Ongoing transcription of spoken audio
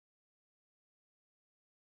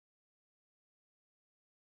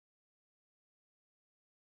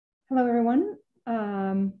Hello, everyone.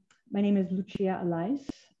 My name is Lucia Alais.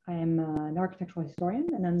 I am an architectural historian,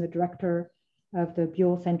 and I'm the director of the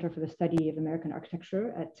Buell Center for the Study of American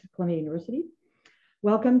Architecture at Columbia University.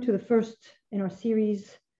 Welcome to the first in our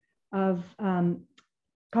series of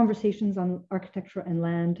conversations on architecture and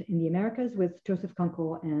land in the Americas with Joseph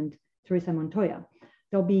Kunkel and Teresa Montoya.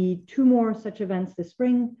 There'll be 2 more such events this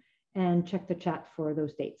spring, and check the chat for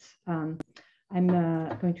those dates. I'm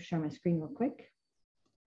going to share my screen real quick.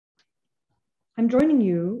 I'm joining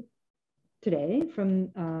you today from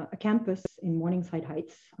a campus in Morningside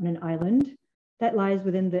Heights on an island that lies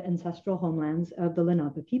within the ancestral homelands of the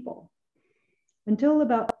Lenape people. Until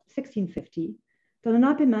about 1650, the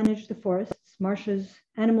Lenape managed the forests, marshes,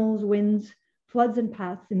 animals, winds, floods, and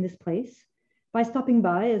paths in this place by stopping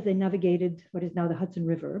by as they navigated what is now the Hudson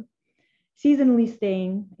River, seasonally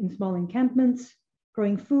staying in small encampments,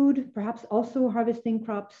 growing food, perhaps also harvesting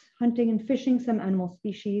crops, hunting and fishing some animal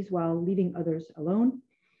species while leaving others alone,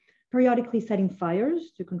 periodically setting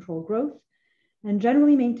fires to control growth, and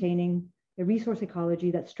generally maintaining a resource ecology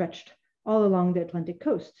that stretched all along the Atlantic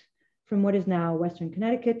coast, from what is now Western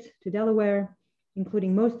Connecticut to Delaware,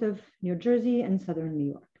 including most of New Jersey and southern New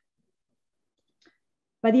York.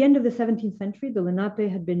 By the end of the 17th century, the Lenape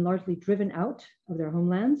had been largely driven out of their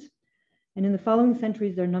homelands, and in the following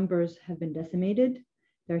centuries, their numbers have been decimated,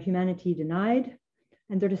 their humanity denied,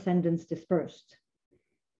 and their descendants dispersed.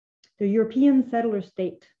 The European settler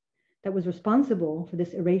state that was responsible for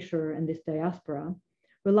this erasure and this diaspora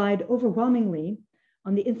relied overwhelmingly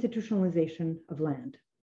on the institutionalization of land.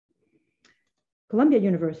 Columbia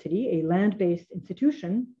University, a land-based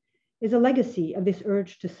institution, is a legacy of this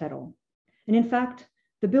urge to settle. And in fact,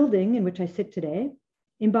 the building in which I sit today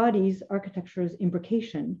embodies architecture's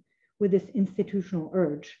imbrication with this institutional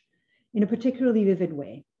urge in a particularly vivid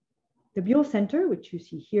way. The Buell Center, which you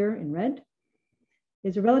see here in red,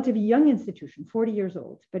 is a relatively young institution, 40 years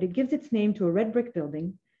old, but it gives its name to a red brick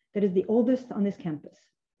building that is the oldest on this campus.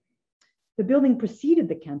 The building preceded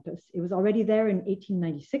the campus. It was already there in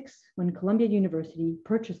 1896 when Columbia University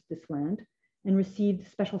purchased this land and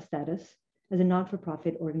received special status as a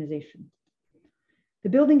not-for-profit organization. The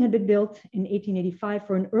building had been built in 1885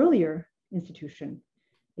 for an earlier institution,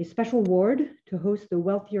 a special ward to host the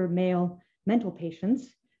wealthier male mental patients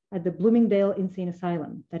at the Bloomingdale Insane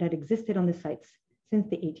Asylum that had existed on the sites since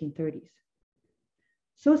the 1830s.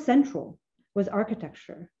 So central was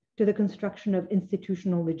architecture to the construction of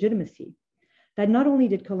institutional legitimacy that not only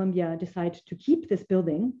did Columbia decide to keep this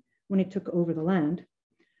building when it took over the land,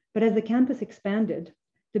 but as the campus expanded,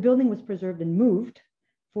 the building was preserved and moved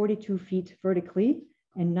 42 feet vertically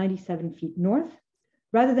and 97 feet north,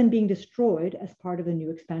 rather than being destroyed as part of the new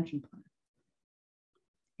expansion plan.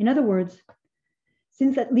 In other words,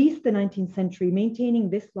 since at least the 19th century, maintaining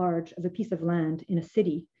this large of a piece of land in a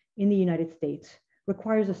city in the United States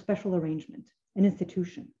requires a special arrangement, an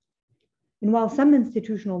institution. And while some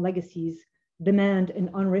institutional legacies demand an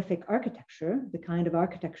honorific architecture, the kind of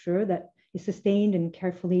architecture that is sustained in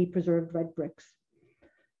carefully preserved red bricks,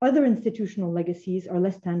 other institutional legacies are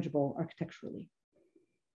less tangible architecturally.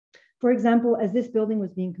 For example, as this building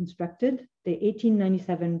was being constructed, the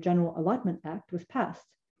 1897 General Allotment Act was passed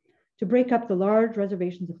to break up the large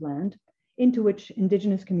reservations of land into which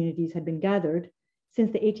indigenous communities had been gathered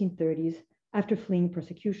since the 1830s after fleeing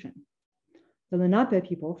persecution. The Lenape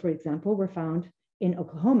people, for example, were found in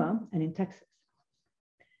Oklahoma and in Texas.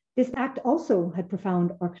 This act also had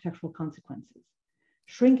profound architectural consequences,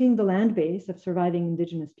 shrinking the land base of surviving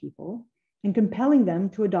indigenous people and compelling them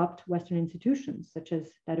to adopt Western institutions, such as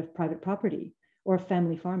that of private property or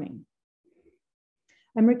family farming.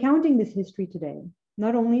 I'm recounting this history today,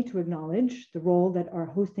 not only to acknowledge the role that our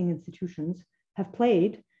hosting institutions have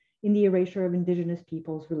played in the erasure of indigenous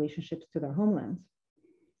people's relationships to their homelands,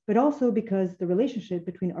 but also because the relationship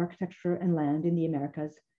between architecture and land in the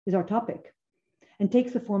Americas is our topic and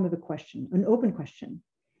takes the form of a question, an open question.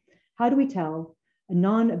 How do we tell a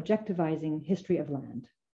non-objectivizing history of land?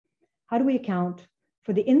 How do we account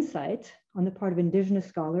for the insight on the part of indigenous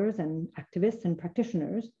scholars and activists and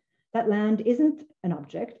practitioners that land isn't an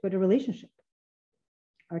object, but a relationship?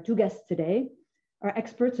 Our 2 guests today are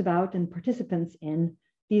experts about and participants in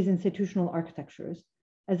these institutional architectures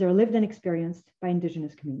as they're lived and experienced by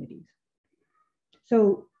indigenous communities.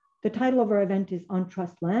 So the title of our event is On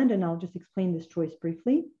Trust Land, and I'll just explain this choice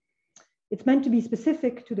briefly. It's meant to be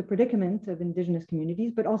specific to the predicament of indigenous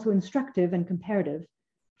communities, but also instructive and comparative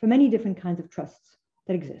for many different kinds of trusts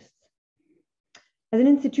that exist. As an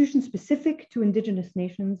institution specific to indigenous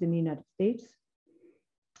nations in the United States,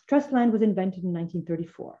 trust land was invented in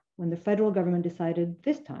 1934, when the federal government decided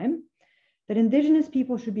this time that indigenous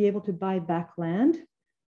people should be able to buy back land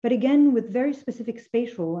but again, with very specific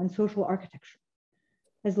spatial and social architecture,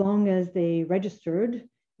 as long as they registered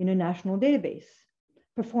in a national database,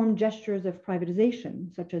 performed gestures of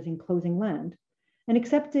privatization, such as enclosing land, and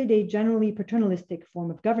accepted a generally paternalistic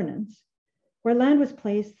form of governance, where land was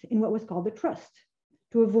placed in what was called a trust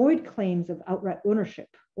to avoid claims of outright ownership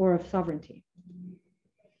or of sovereignty.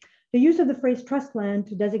 The use of the phrase trust land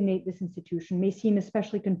to designate this institution may seem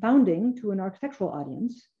especially confounding to an architectural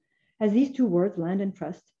audience, as these two words, land and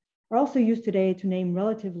trust, are also used today to name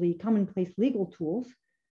relatively commonplace legal tools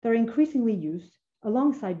that are increasingly used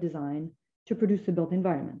alongside design to produce the built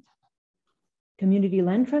environment. Community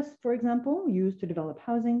land trusts, for example, used to develop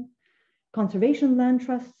housing, conservation land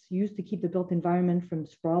trusts used to keep the built environment from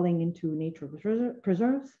sprawling into nature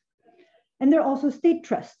preserves. And there are also state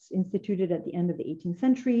trusts instituted at the end of the 18th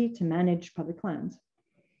century to manage public lands.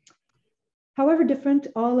 However different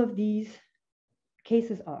all of these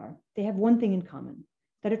cases are, they have one thing in common,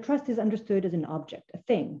 that a trust is understood as an object, a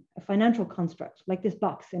thing, a financial construct, like this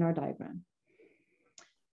box in our diagram.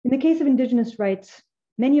 In the case of indigenous rights,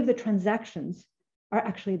 many of the transactions are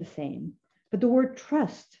actually the same, but the word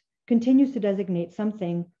trust continues to designate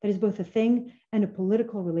something that is both a thing and a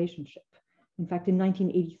political relationship. In fact, in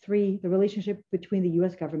 1983, the relationship between the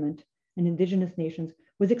US government and indigenous nations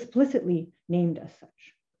was explicitly named as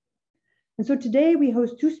such. And so today we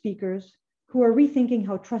host two speakers who are rethinking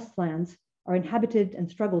how trust lands are inhabited and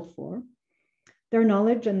struggled for. Their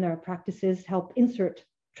knowledge and their practices help insert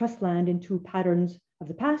trust land into patterns of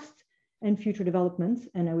the past and future developments,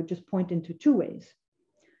 and I would just point into two ways.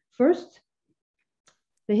 First,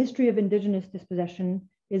 the history of indigenous dispossession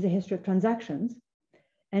is a history of transactions.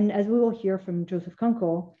 And as we will hear from Joseph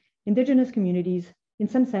Kunkel, indigenous communities, in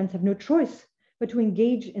some sense, have no choice but to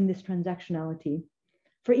engage in this transactionality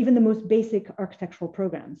for even the most basic architectural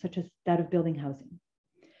programs, such as that of building housing.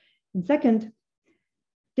 And second,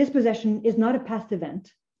 dispossession is not a past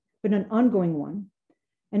event, but an ongoing one.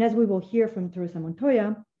 And as we will hear from Teresa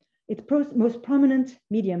Montoya, its most prominent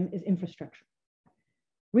medium is infrastructure.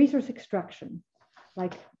 Resource extraction,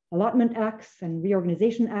 like allotment acts and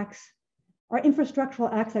reorganization acts, are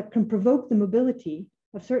infrastructural acts that can provoke the mobility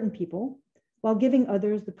of certain people while giving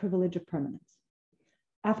others the privilege of permanence.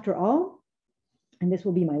 After all, and this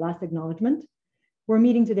will be my last acknowledgement, we're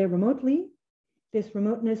meeting today remotely. This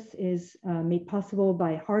remoteness is made possible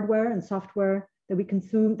by hardware and software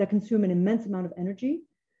that consume an immense amount of energy.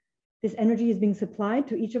 This energy is being supplied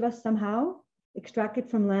to each of us somehow, extracted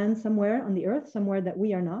from land somewhere on the earth, somewhere that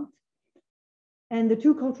we are not. And the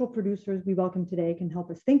two cultural producers we welcome today can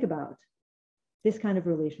help us think about this kind of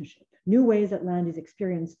relationship, new ways that land is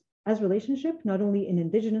experienced as relationship, not only in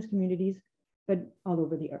indigenous communities, but all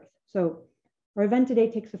over the earth. So our event today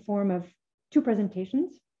takes the form of two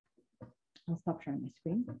presentations. I'll stop sharing my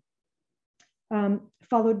screen.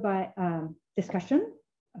 Followed by discussion,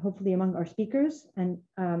 hopefully among our speakers, and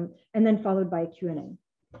then followed by a Q&A.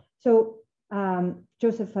 So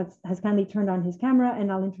Joseph has kindly turned on his camera,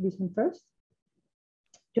 and I'll introduce him first.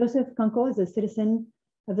 Joseph Kunkel is a citizen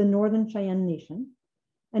of the Northern Cheyenne Nation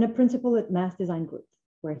and a principal at Mass Design Group,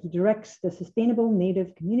 where he directs the Sustainable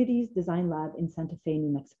Native Communities Design Lab in Santa Fe,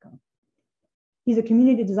 New Mexico. He's a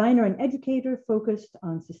community designer and educator focused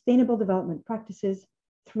on sustainable development practices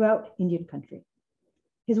throughout Indian country.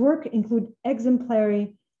 His work includes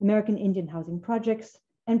exemplary American Indian housing projects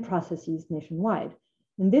and processes nationwide.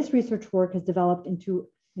 And this research work has developed into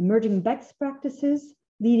emerging best practices,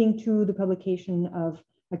 leading to the publication of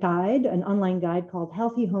a guide, an online guide called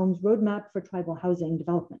Healthy Homes Roadmap for Tribal Housing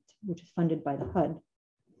Development, which is funded by the HUD.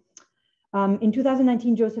 In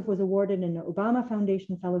 2019, Joseph was awarded an Obama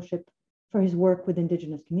Foundation Fellowship for his work with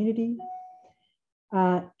Indigenous community.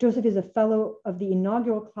 Joseph is a fellow of the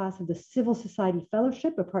inaugural class of the Civil Society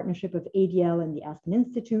Fellowship, a partnership of ADL and the Aspen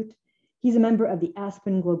Institute. He's a member of the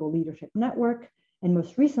Aspen Global Leadership Network. And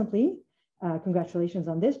most recently, congratulations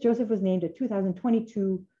on this, Joseph was named a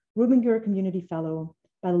 2022 Rubinger Community Fellow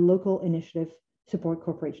by the Local Initiative Support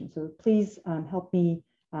Corporation. So please help me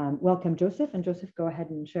welcome Joseph. And Joseph, go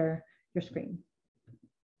ahead and share your screen.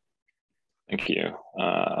 Thank you.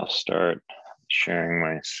 I'll start sharing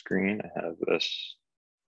my screen. I have this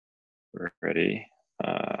ready.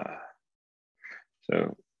 There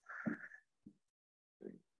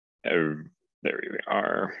we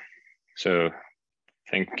are. So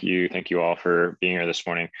thank you all for being here this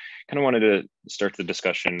morning. Kind of wanted to start the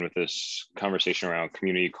discussion with this conversation around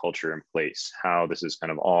community culture and place, how this is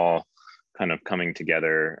kind of all kind of coming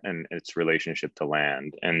together and its relationship to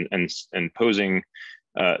land, and posing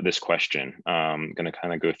this question. I'm going to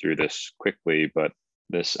kind of go through this quickly, but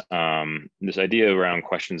this idea around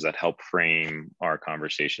questions that help frame our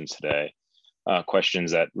conversations today.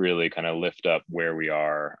 questions that really kind of lift up where we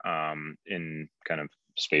are in kind of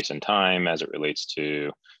space and time as it relates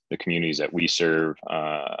to the communities that we serve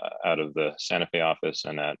out of the Santa Fe office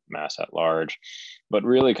and at Mass at large, but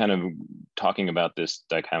really kind of talking about this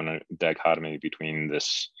dichotomy between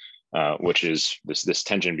this, which is this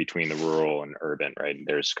tension between the rural and urban, right?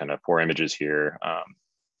 There's kind of 4 images here.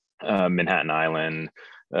 Manhattan Island,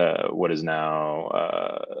 what is now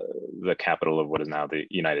the capital of what is now the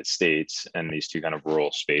United States, and these 2 kind of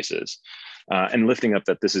rural spaces. And lifting up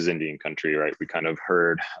that this is Indian country, right? We kind of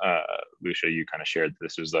heard, Lucia, you kind of shared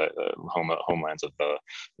this was the homelands of the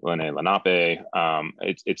Lenni Lenape.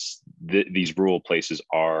 These rural places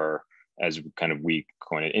are, as kind of we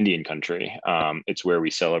coin it, Indian country. It's where we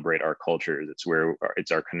celebrate our cultures.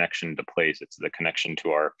 It's our connection to place. It's the connection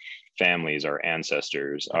to our families, our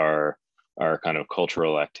ancestors, our kind of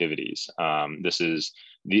cultural activities. This is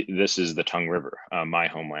the Tongue River, my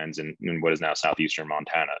homelands in what is now southeastern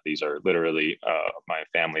Montana. These are literally my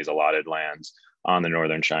family's allotted lands on the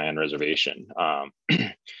Northern Cheyenne Reservation.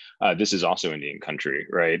 This is also Indian country,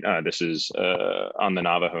 right? This is on the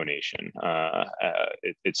Navajo Nation.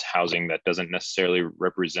 It's housing that doesn't necessarily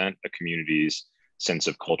represent a community's sense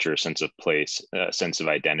of culture, sense of place, sense of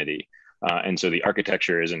identity. And so the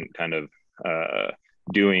architecture isn't kind of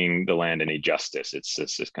doing the land any justice. It's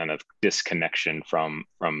this kind of disconnection from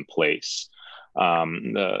place.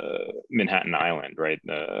 The Manhattan Island, right?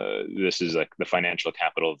 This is like the financial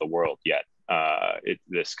capital of the world, yet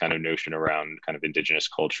this kind of notion around kind of indigenous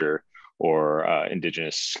culture or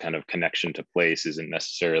indigenous kind of connection to place isn't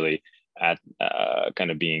necessarily at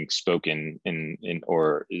kind of being spoken in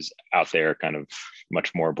or is out there kind of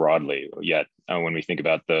much more broadly. Yet when we think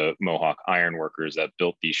about the Mohawk iron workers that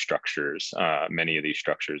built these structures, many of these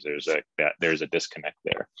structures, there's a disconnect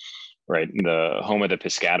there, right? The home of the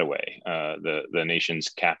Piscataway, the nation's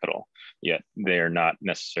capital, yet they are not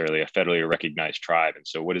necessarily a federally recognized tribe. And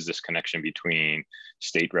so what is this connection between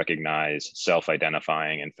state recognized,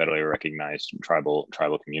 self-identifying, and federally recognized tribal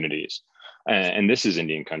communities? And this is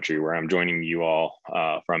Indian country where I'm joining you all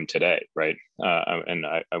from today, right? And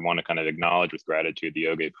I want to kind of acknowledge with gratitude the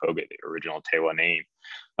Oge Poge, the original Tewa name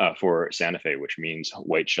for Santa Fe, which means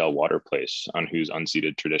white shell water place, on whose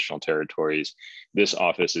unceded traditional territories this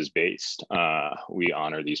office is based. We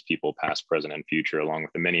honor these people past, present, and future, along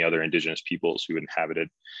with the many other indigenous peoples who inhabited,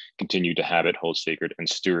 continue to habit, hold sacred, and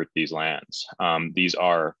steward these lands. These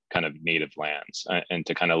are kind of native lands, and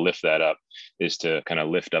to kind of lift that up is to kind of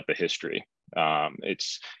lift up a history.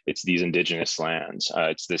 It's these indigenous lands.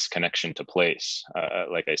 It's this connection to place.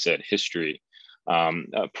 Like I said, history.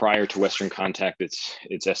 Prior to Western contact,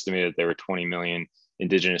 it's estimated there were 20 million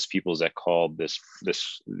indigenous peoples that called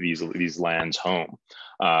these lands home.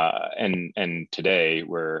 And today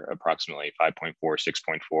we're approximately 5.4,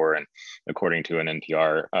 6.4, and according to an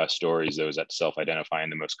NPR stories, those that self-identify in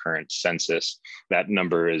the most current census, that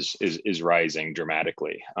number is rising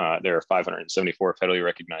dramatically. There are 574 federally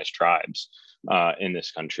recognized tribes in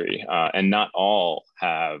this country, and not all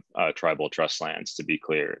have tribal trust lands, to be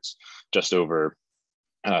clear. It's just over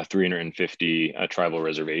 350 tribal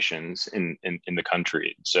reservations in the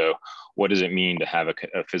country. So what does it mean to have a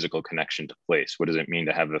physical connection to place? What does it mean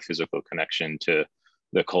to have a physical connection to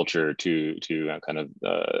the culture, to the kind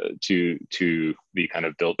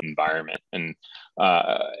of built environment, and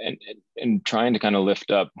trying to kind of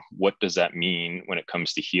lift up what does that mean when it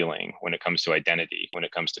comes to healing, when it comes to identity, when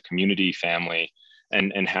it comes to community, family,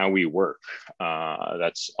 and how we work.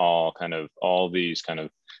 That's all these kind of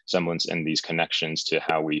semblance and these connections to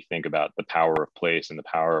how we think about the power of place and the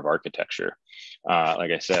power of architecture.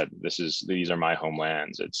 Like I said, these are my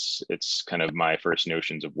homelands. It's kind of my first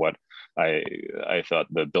notions of what I thought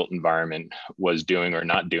the built environment was doing or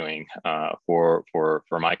not doing for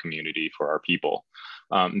my community, for our people.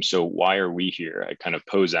 So why are we here? I kind of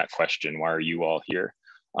pose that question. Why are you all here?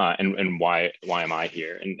 And why am I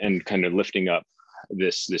here? And kind of lifting up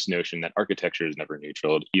this notion that architecture is never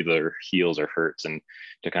neutral. It either heals or hurts. And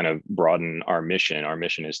to kind of broaden our mission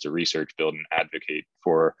is to research, build, and advocate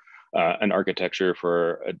for an architecture,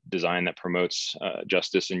 for a design that promotes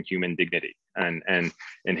justice and human dignity. And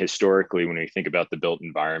historically, when we think about the built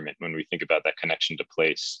environment, when we think about that connection to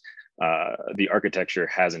place, the architecture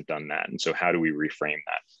hasn't done that. And so how do we reframe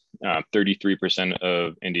that? 33%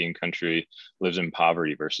 of Indian country lives in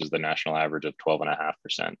poverty versus the national average of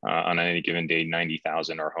 12.5%. On any given day,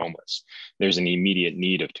 90,000 are homeless. There's an immediate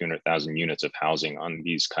need of 200,000 units of housing on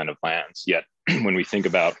these kind of lands. Yet when we think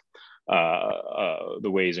about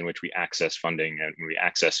the ways in which we access funding and we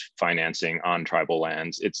access financing on tribal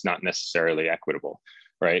lands, it's not necessarily equitable.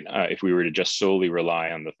 right? If we were to just solely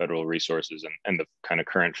rely on the federal resources and the kind of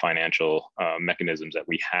current financial mechanisms that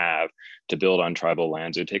we have to build on tribal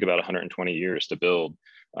lands, it would take about 120 years to build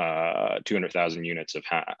 200,000 units of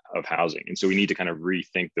housing. And so we need to kind of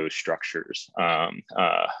rethink those structures.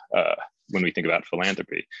 When we think about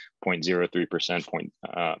philanthropy, 0.03%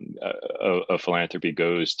 of philanthropy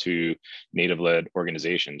goes to native-led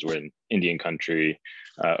organizations, when Indian country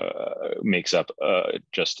makes up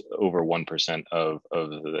just over 1% of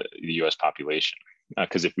the US population.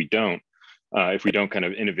 Because if we don't kind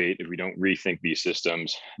of innovate, if we don't rethink these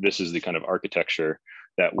systems, this is the kind of architecture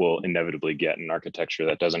that will inevitably get an architecture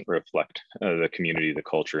that doesn't reflect the community, the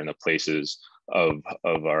culture, and the places of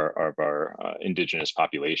our indigenous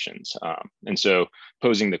populations. And so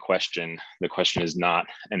posing the question is not,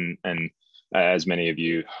 and as many of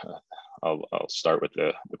you, I'll start with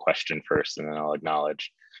the question first, and then I'll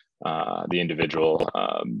acknowledge the individual.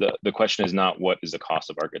 The question is not what is the cost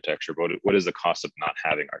of architecture, but what is the cost of not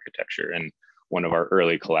having architecture? And one of our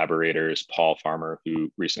early collaborators, Paul Farmer, who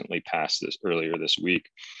recently passed earlier this week,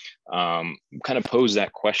 kind of posed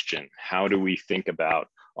that question: how do we think about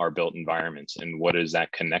our built environments, and what is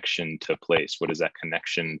that connection to place? What is that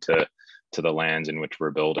connection to the lands in which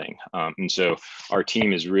we're building? And so our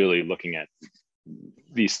team is really looking at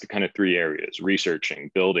these kind of three areas: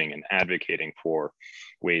 researching, building, and advocating for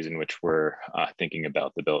ways in which we're thinking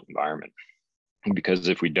about the built environment. Because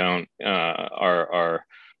if we don't,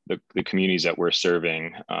 the communities that we're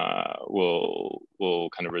serving will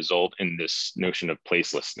kind of result in this notion of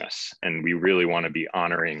placelessness. And we really want to be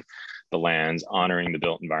honoring the lands, honoring the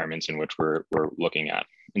built environments in which we're looking at.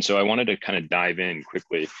 And so I wanted to kind of dive in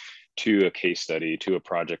quickly to a case study, to a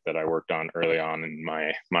project that I worked on early on in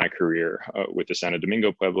my career with the Santo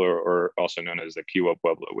Domingo Pueblo, or also known as the Kiowa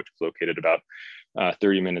Pueblo, which is located about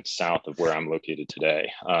 30 minutes south of where I'm located today,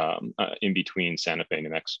 in between Santa Fe, New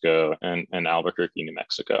Mexico, and Albuquerque, New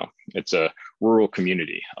Mexico. It's a rural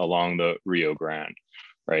community along the Rio Grande,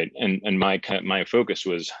 right? And my focus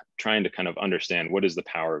was trying to kind of understand, what is the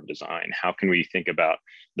power of design? How can we think about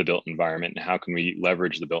the built environment, and how can we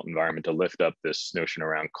leverage the built environment to lift up this notion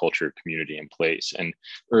around culture, community, and place? And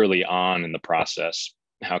early on in the process,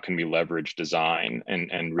 how can we leverage design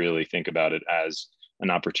and really think about it as an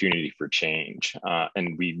opportunity for change?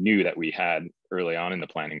 And we knew that we had early on in the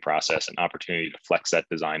planning process an opportunity to flex that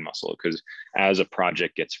design muscle, because as a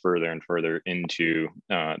project gets further and further into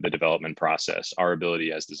the development process, our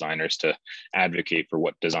ability as designers to advocate for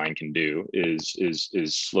what design can do is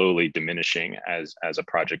slowly diminishing as a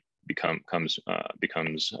project becomes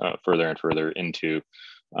further and further into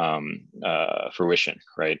fruition,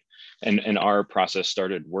 right? And our process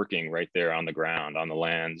started working right there on the ground, on the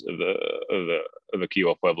lands of the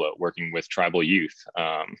Kiowa Pueblo, working with tribal youth,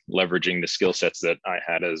 leveraging the skill sets that I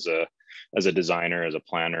had as a designer, as a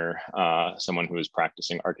planner, someone who was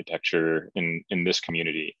practicing architecture in this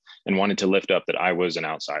community, and wanted to lift up that I was an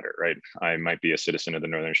outsider, right? I might be a citizen of the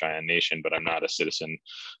Northern Cheyenne Nation, but I'm not a citizen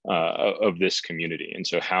of this community. And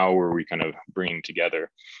so how were we kind of bringing together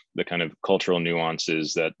the kind of cultural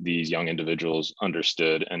nuances that these young individuals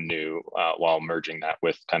understood and knew, while merging that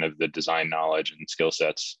with kind of the design knowledge and skill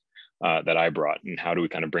sets that I brought, and how do we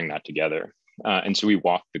kind of bring that together? And so we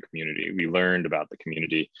walked the community, we learned about the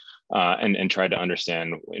community, and tried to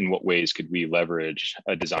understand in what ways could we leverage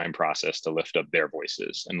a design process to lift up their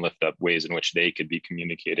voices and lift up ways in which they could be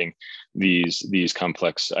communicating these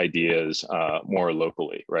complex ideas more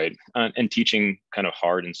locally, right? And teaching kind of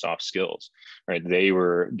hard and soft skills, right? They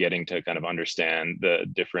were getting to kind of understand the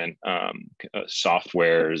different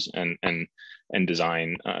softwares and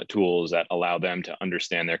design tools that allow them to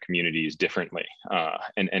understand their communities differently,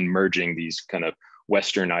 and merging these kind of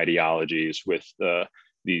Western ideologies with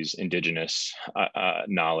these indigenous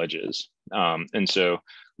knowledges. And so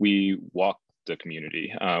we walked the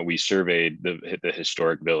community. We surveyed the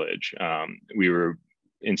historic village. We were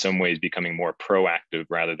in some ways becoming more proactive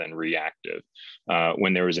rather than reactive.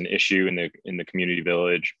 When there was an issue in the community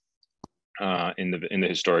village, in the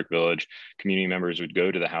historic village, community members would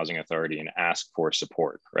go to the housing authority and ask for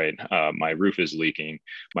support, right? My roof is leaking,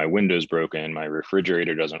 my window's broken, my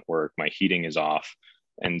refrigerator doesn't work, my heating is off.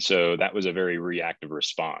 And so that was a very reactive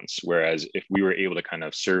response. Whereas if we were able to kind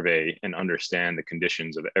of survey and understand the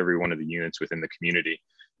conditions of every one of the units within the community,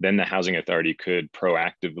 then the housing authority could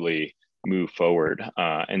proactively move forward.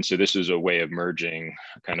 And so this is a way of merging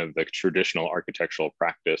kind of the traditional architectural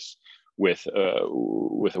practice with a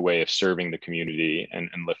way of serving the community and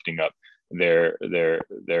lifting up their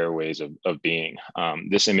ways of being.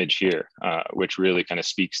 This image here, which really kind of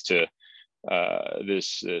speaks to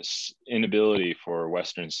this inability for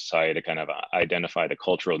Western society to kind of identify the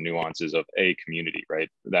cultural nuances of a community, right?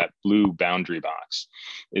 That blue boundary box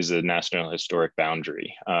is a national historic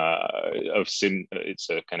boundary it's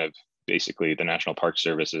a kind of basically the National Park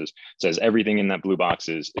Services says everything in that blue box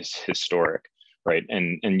is historic, right?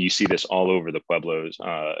 And you see this all over the pueblos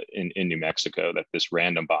in New Mexico, that this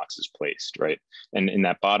random box is placed, right? And in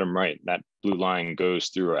that bottom right, that blue line goes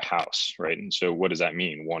through a house, right? And so what does that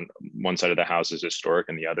mean? One side of the house is historic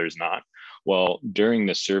and the other is not. Well, during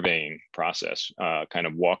the surveying process, kind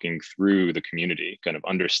of walking through the community, kind of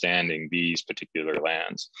understanding these particular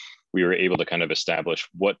lands, we were able to kind of establish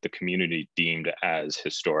what the community deemed as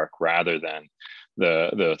historic rather than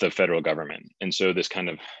the federal government. And so this kind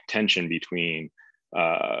of tension between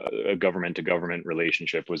a government to government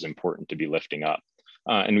relationship was important to be lifting up.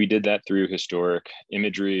 And we did that through historic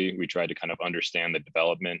imagery. We tried to kind of understand the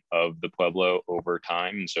development of the Pueblo over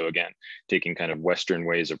time. And so again, taking kind of Western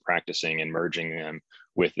ways of practicing and merging them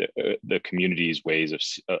with the community's ways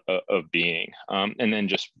of being. And then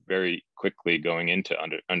just very quickly going into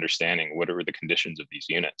understanding what are the conditions of these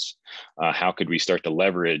units. How could we start to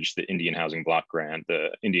leverage the Indian Housing Block Grant, the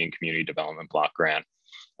Indian Community Development Block Grant,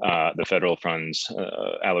 the federal funds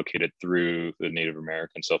allocated through the Native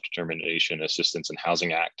American Self-Determination Assistance and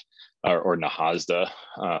Housing Act, or NAHASDA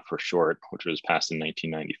for short, which was passed in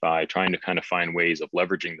 1995, trying to kind of find ways of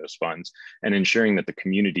leveraging those funds and ensuring that the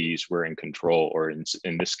communities were in control, or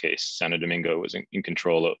in this case, Santo Domingo was in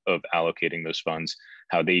control of allocating those funds,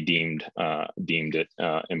 how they deemed it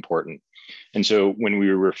important. And so when we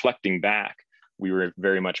were reflecting back, we were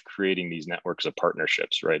very much creating these networks of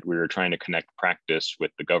partnerships, right? We were trying to connect practice with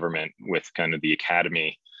the government, with kind of the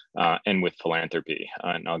academy, and with philanthropy.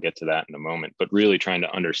 And I'll get to that in a moment, but really trying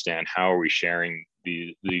to understand how are we sharing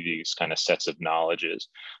these kind of sets of knowledges,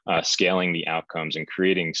 scaling the outcomes and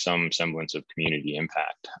creating some semblance of community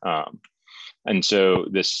impact. And so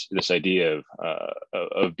this idea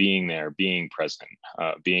of being there, being present,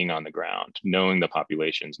 being on the ground, knowing the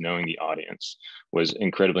populations, knowing the audience was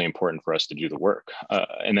incredibly important for us to do the work.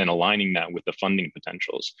 And then aligning that with the funding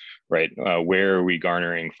potentials, right? Where are we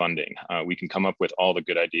garnering funding? We can come up with all the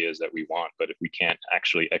good ideas that we want, but if we can't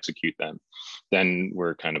actually execute them, then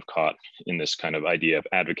we're kind of caught in this kind of idea of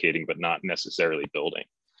advocating, but not necessarily building.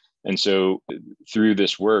 And so through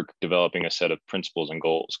this work, developing a set of principles and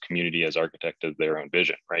goals, community as architect of their own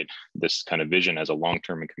vision, right? This kind of vision as a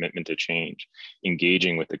long-term commitment to change,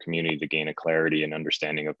 engaging with the community to gain a clarity and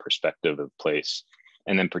understanding of perspective of place,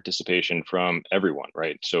 and then participation from everyone,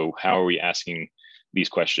 right? So how are we asking these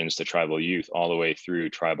questions to tribal youth all the way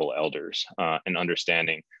through tribal elders, and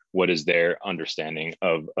understanding what is their understanding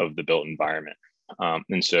of the built environment.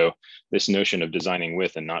 And so this notion of designing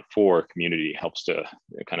with and not for community helps to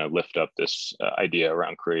kind of lift up this idea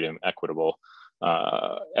around creating equitable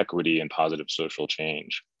equity and positive social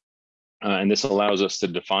change. And this allows us to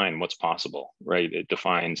define what's possible, right? It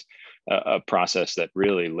defines a process that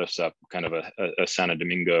really lifts up kind of a Santo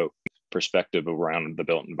Domingo perspective around the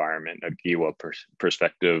built environment, a Giwa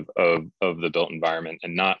perspective of the built environment,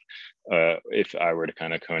 and not, if I were to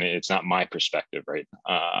kind of cone it, it's not my perspective, right?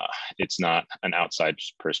 It's not an outside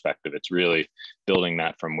perspective. It's really building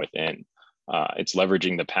that from within. It's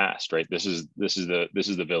leveraging the past, right? This is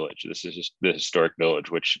the village. This is the historic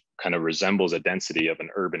village, which kind of resembles a density of an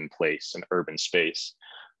urban place, an urban space,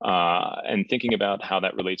 and thinking about how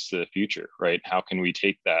that relates to the future, right? How can we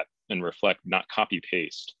take that and reflect, not copy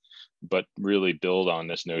paste, but really build on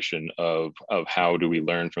this notion of how do we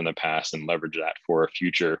learn from the past and leverage that for a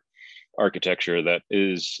future architecture that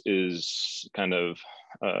is kind of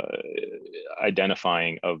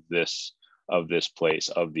identifying of this place,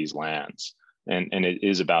 of these lands. And it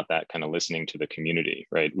is about that kind of listening to the community,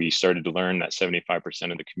 right? We started to learn that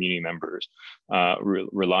 75% of the community members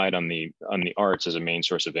relied on the arts as a main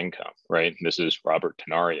source of income, right? This is Robert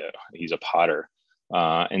Tenario. He's a potter.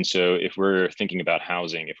 And so if we're thinking about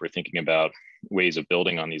housing, if we're thinking about ways of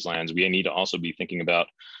building on these lands, we need to also be thinking about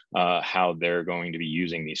how they're going to be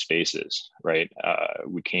using these spaces, right?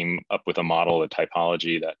 We came up with a model, a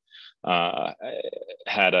typology that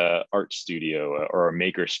had a art studio or a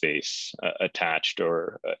maker space attached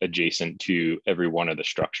or adjacent to every one of the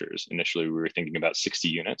structures. Initially, we were thinking about 60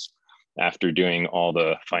 units. After doing all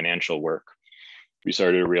the financial work, we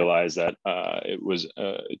started to realize that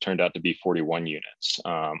it turned out to be 41 units.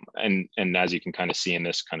 And as you can kind of see in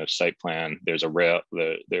this kind of site plan, there's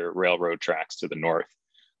there are railroad tracks to the north.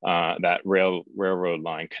 That railroad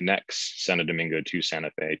line connects Santo Domingo to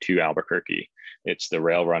Santa Fe to Albuquerque. It's the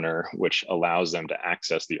rail runner, which allows them to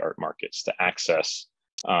access the art markets, to access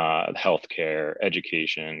healthcare,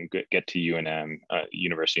 education, get to UNM,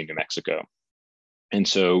 University of New Mexico. And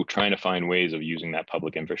so trying to find ways of using that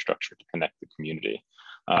public infrastructure to connect the community.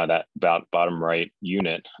 That bottom right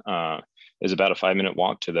unit is about a 5-minute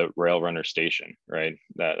walk to the rail runner station, right?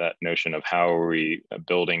 That notion of how are we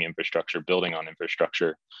building infrastructure, building on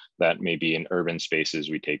infrastructure that maybe in urban spaces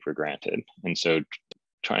we take for granted. And so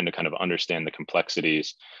trying to kind of understand the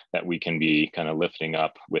complexities that we can be kind of lifting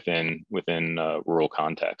up within rural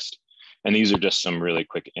context. And these are just some really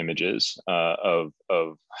quick images of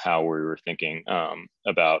how we were thinking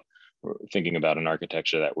about an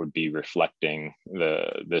architecture that would be reflecting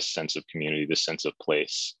this sense of community, this sense of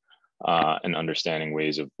place, and understanding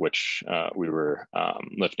ways of which we were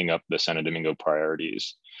lifting up the Santo Domingo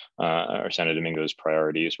priorities, or Santo Domingo's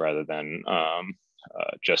priorities, rather than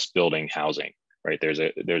just building housing. Right, there's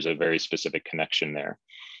a very specific connection there,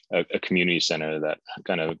 a community center that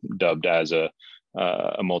kind of dubbed as a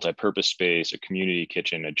multi-purpose space, a community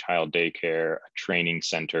kitchen, a child daycare, a training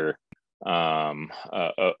center,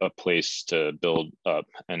 a place to build up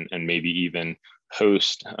and maybe even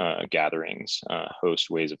host gatherings, host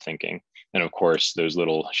ways of thinking. And of course, those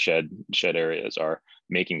little shed areas are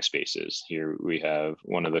making spaces. Here we have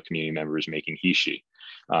one of the community members making hishi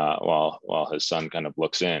while his son kind of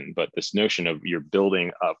looks in. But this notion of you're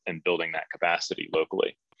building up and building that capacity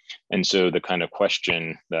locally. And so the kind of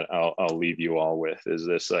question that I'll leave you all with is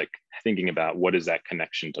this, like thinking about what is that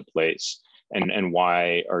connection to place, and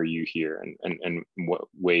why are you here, and what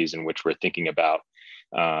ways in which we're thinking about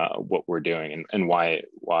what we're doing, and why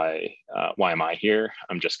am I here?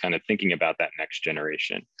 I'm just kind of thinking about that next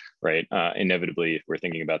generation, right? Inevitably, if we're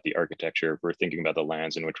thinking about the architecture, if we're thinking about the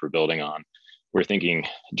lands in which we're building on, we're thinking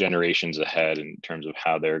generations ahead in terms of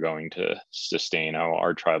how they're going to sustain, how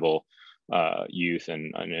our tribal youth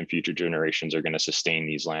and future generations are going to sustain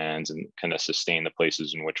these lands and kind of sustain the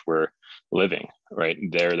places in which we're living, right?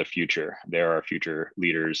 They're the future. They're our future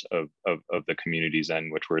leaders of the communities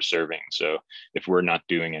in which we're serving. So if we're not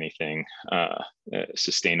doing anything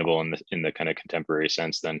sustainable in the kind of contemporary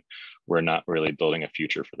sense, then we're not really building a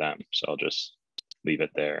future for them. So I'll just leave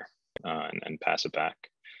it there and pass it back.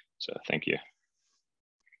 So thank you.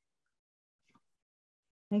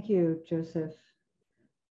 Thank you, Joseph.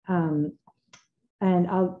 And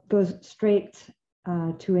I'll go straight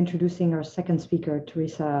to introducing our second speaker,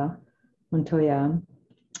 Teresa Montoya.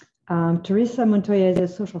 Teresa Montoya is a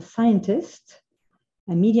social scientist,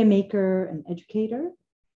 a media maker, and educator.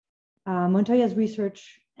 Montoya's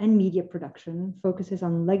research and media production focuses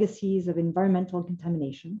on legacies of environmental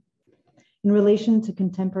contamination in relation to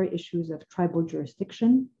contemporary issues of tribal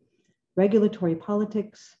jurisdiction, regulatory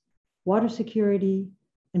politics, water security,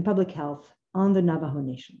 and public health on the Navajo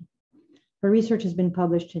Nation. Her research has been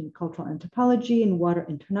published in Cultural Anthropology and Water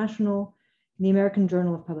International, in the American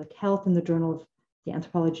Journal of Public Health, and the Journal of the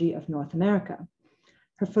Anthropology of North America.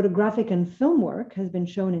 Her photographic and film work has been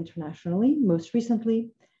shown internationally, most recently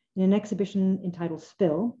in an exhibition entitled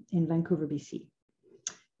Spill in Vancouver, BC.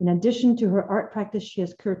 In addition to her art practice, she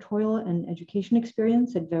has curatorial and education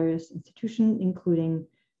experience at various institutions, including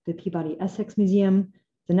the Peabody Essex Museum,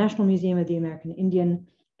 the National Museum of the American Indian,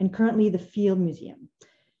 and currently the Field Museum.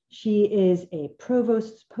 She is a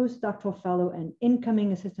provost, postdoctoral fellow, and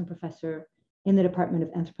incoming assistant professor in the Department of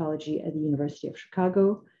Anthropology at the University of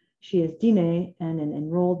Chicago. She is Diné and an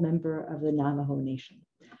enrolled member of the Navajo Nation.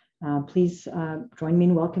 Please join me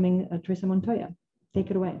in welcoming Teresa Montoya. Take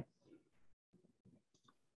it away.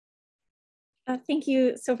 Thank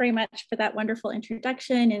you so very much for that wonderful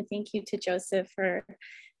introduction, and thank you to Joseph for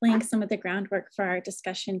laying some of the groundwork for our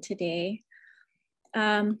discussion today.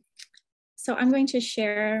 So I'm going to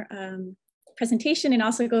share a presentation and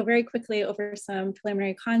also go very quickly over some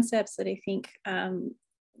preliminary concepts that I think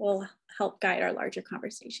will help guide our larger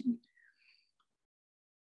conversation.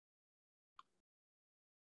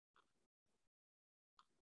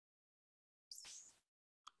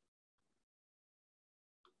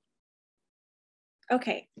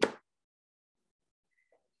 Okay.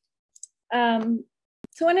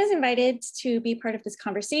 So when I was invited to be part of this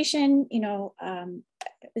conversation, I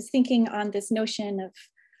was thinking on this notion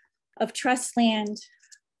of trust land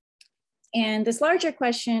and this larger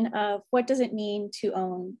question of what does it mean to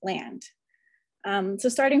own land? So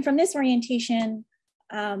starting from this orientation,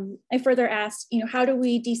 I further asked, how do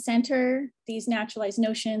we decenter these naturalized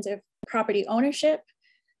notions of property ownership,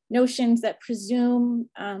 notions that presume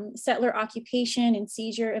settler occupation and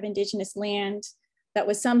seizure of indigenous land that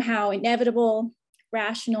was somehow inevitable,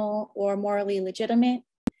 rational, or morally legitimate.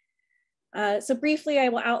 So briefly, I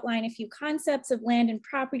will outline a few concepts of land and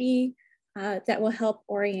property that will help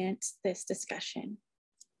orient this discussion.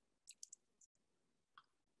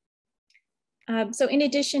 So in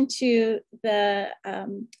addition to the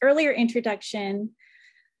earlier introduction,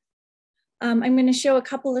 I'm going to show a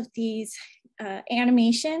couple of these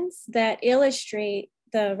animations that illustrate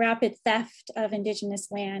the rapid theft of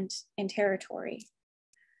Indigenous land and territory.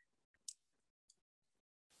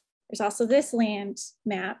 There's also this land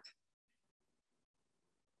map.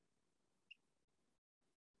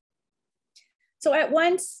 So at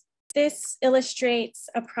once, this illustrates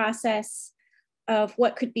a process of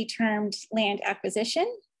what could be termed land acquisition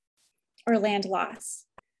or land loss.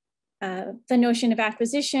 The notion of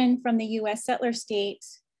acquisition from the US settler state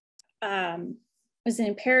was an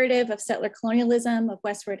imperative of settler colonialism, of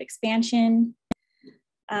westward expansion.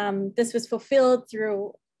 This was fulfilled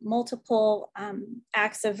through multiple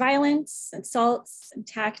acts of violence, assaults, and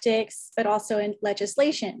tactics, but also in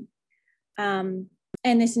legislation. And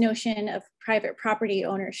this notion of private property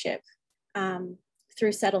ownership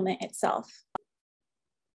through settlement itself.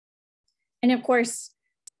 And of course,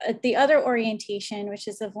 the other orientation, which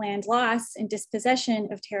is of land loss and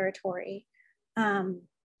dispossession of territory,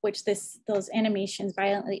 which those animations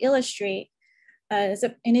violently illustrate, is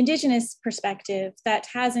an Indigenous perspective that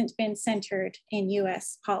hasn't been centered in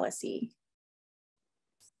US policy.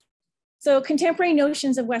 So contemporary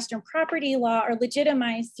notions of Western property law are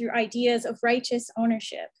legitimized through ideas of righteous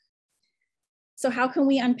ownership. So how can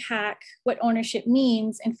we unpack what ownership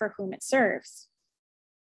means and for whom it serves?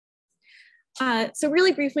 So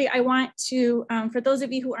really briefly, I want to, for those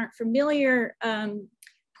of you who aren't familiar,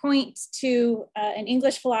 point to an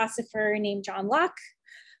English philosopher named John Locke.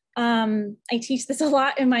 I teach this a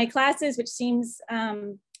lot in my classes, which seems,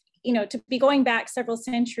 to be going back several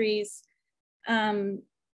centuries.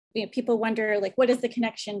 People wonder, like, what is the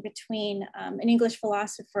connection between an English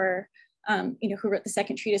philosopher, who wrote the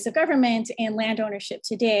Second Treatise of Government and land ownership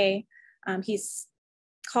today? He's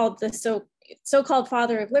called the so-called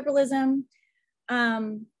father of liberalism.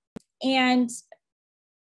 And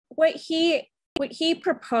what he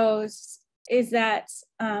proposed is that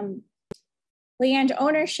land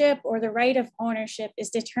ownership, or the right of ownership, is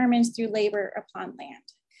determined through labor upon land.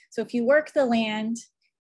 So if you work the land,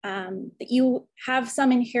 that you have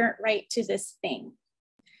some inherent right to this thing.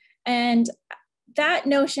 And that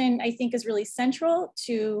notion, I think, is really central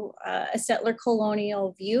to a settler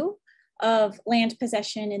colonial view of land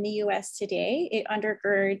possession in the US today. It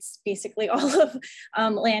undergirds basically all of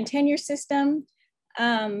land tenure system.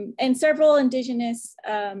 And several Indigenous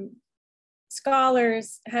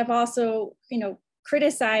scholars have also,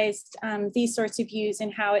 criticized these sorts of views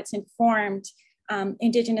and how it's informed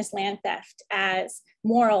Indigenous land theft as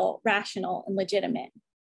moral, rational, and legitimate.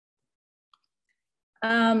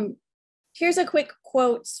 Here's a quick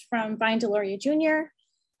quote from Vine Deloria Jr.,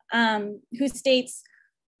 who states,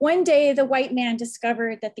 "One day, the white man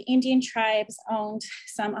discovered that the Indian tribes owned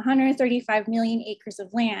some 135 million acres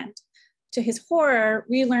of land. To his horror,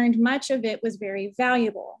 we learned much of it was very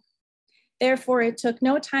valuable. Therefore, it took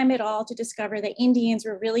no time at all to discover that Indians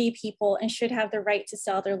were really people and should have the right to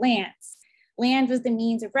sell their lands. Land was the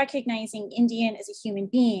means of recognizing Indian as a human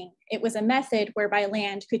being. It was a method whereby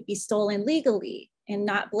land could be stolen legally and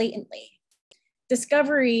not blatantly.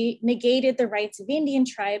 Discovery negated the rights of Indian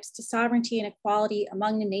tribes to sovereignty and equality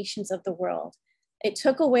among the nations of the world. It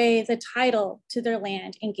took away the title to their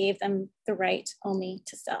land and gave them the right only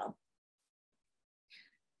to sell."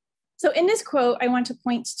 So in this quote, I want to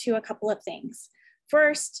point to a couple of things.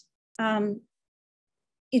 First, that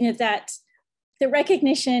the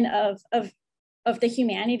recognition of the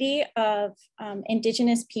humanity of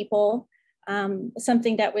Indigenous people,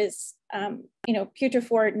 something that was,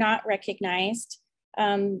 heretofore not recognized.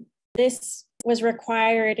 This was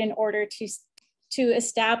required in order to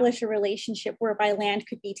establish a relationship whereby land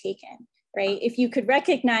could be taken, right? If you could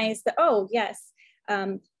recognize that, oh yes,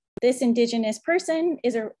 this Indigenous person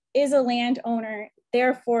is a landowner,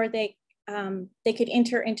 therefore they could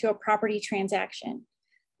enter into a property transaction.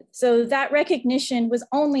 So that recognition was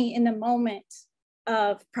only in the moment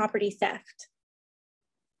of property theft.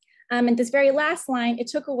 And this very last line, it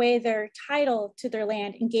took away their title to their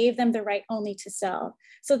land and gave them the right only to sell.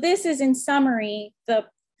 So this is, in summary, the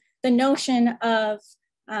notion of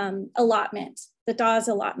allotment, the Dawes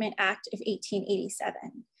Allotment Act of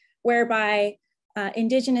 1887, whereby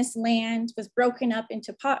Indigenous land was broken up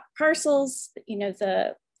into parcels,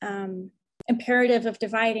 the imperative of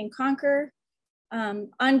divide and conquer,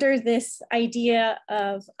 under this idea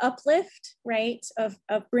of uplift, right,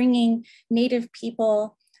 of bringing Native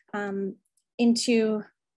people into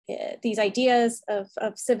these ideas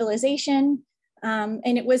of civilization.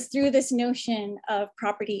 And it was through this notion of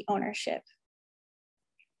property ownership.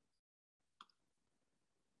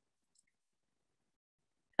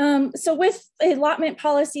 So with the allotment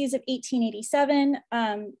policies of 1887,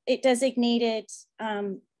 it designated,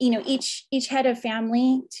 each head of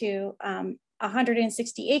family to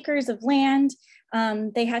 160 acres of land.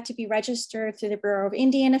 They had to be registered through the Bureau of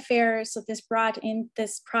Indian Affairs. So this brought in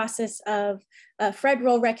this process of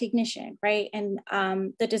federal recognition, right? And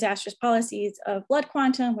the disastrous policies of blood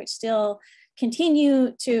quantum, which still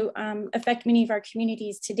continue to affect many of our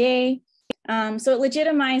communities today. So it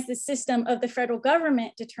legitimized the system of the federal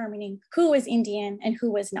government determining who was Indian and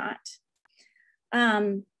who was not.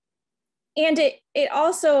 And it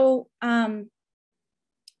also,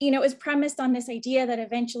 is premised on this idea that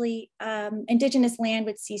eventually indigenous land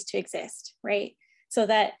would cease to exist, right? So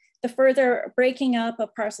that the further breaking up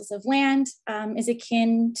of parcels of land is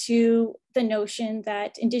akin to the notion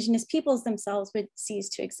that indigenous peoples themselves would cease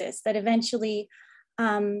to exist, that eventually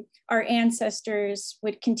our ancestors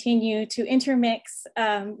would continue to intermix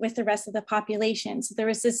with the rest of the population. So there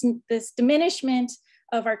was this diminishment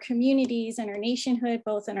of our communities and our nationhood,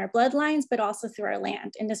 both in our bloodlines, but also through our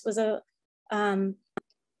land. And this was a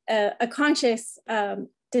conscious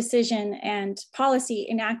decision and policy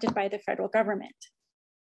enacted by the federal government.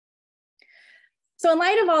 So in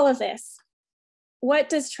light of all of this, what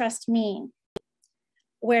does trust mean?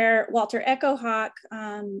 Where Walter Echo Hawk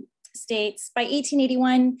states, by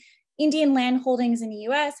 1881, Indian land holdings in the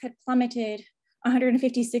US had plummeted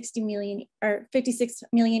 56 million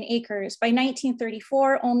acres. By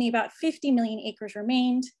 1934, only about 50 million acres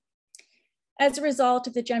remained. As a result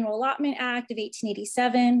of the General Allotment Act of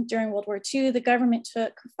 1887, during World War II, the government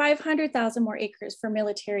took 500,000 more acres for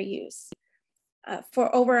military use.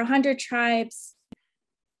 For over 100 tribes,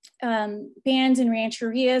 bands and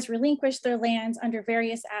rancherias relinquished their lands under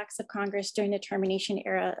various acts of Congress during the termination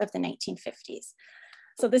era of the 1950s.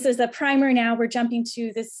 So this is the primer now. We're jumping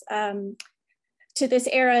to this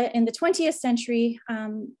era in the 20th century.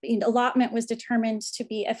 Allotment was determined to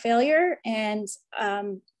be a failure, and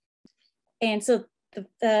so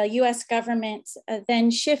the US government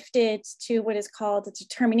then shifted to what is called the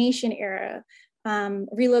determination era,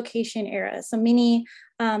 relocation era. So many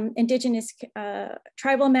indigenous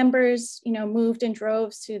tribal members, moved in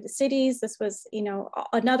droves to the cities. This was,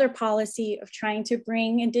 another policy of trying to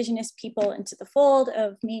bring indigenous people into the fold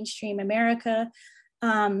of mainstream America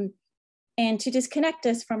and to disconnect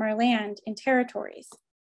us from our land and territories.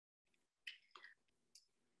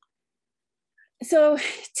 So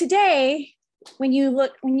today, when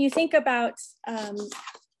you think about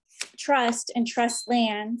trust and trust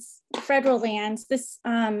lands, federal lands, this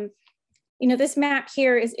this map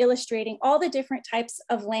here is illustrating all the different types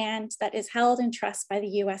of land that is held in trust by the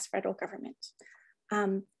US federal government.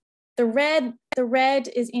 The red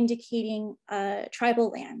is indicating tribal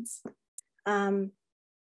lands.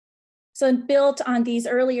 So built on these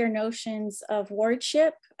earlier notions of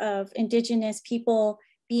wardship, of indigenous people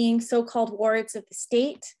being so-called wards of the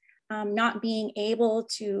state, not being able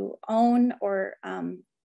to own or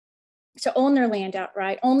to own their land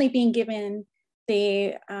outright, only being given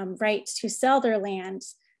the right to sell their land.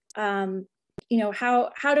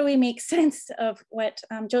 How do we make sense of what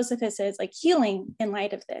Joseph has said, like healing in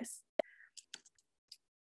light of this?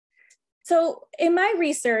 So in my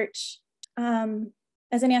research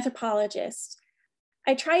as an anthropologist,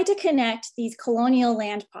 I tried to connect these colonial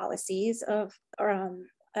land policies of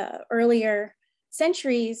earlier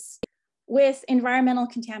centuries with environmental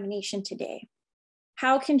contamination today.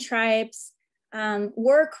 How can tribes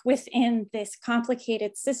work within this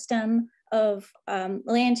complicated system of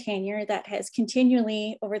land tenure that has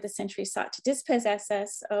continually over the centuries sought to dispossess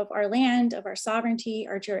us of our land, of our sovereignty,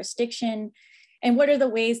 our jurisdiction, and what are the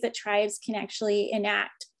ways that tribes can actually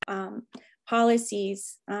enact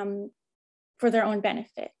policies for their own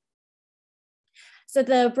benefit? So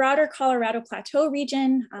the broader Colorado Plateau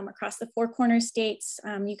region across the Four Corners states,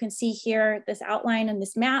 you can see here this outline on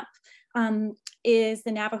this map, is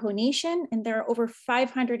the Navajo Nation, and there are over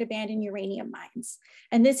 500 abandoned uranium mines.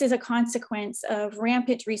 And this is a consequence of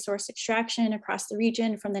rampant resource extraction across the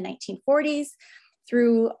region from the 1940s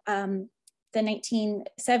through the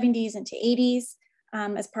 1970s into 80s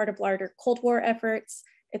as part of larger Cold War efforts.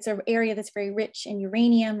 It's an area that's very rich in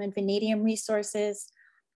uranium and vanadium resources.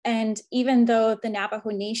 And even though the Navajo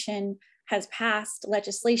Nation has passed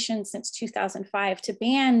legislation since 2005 to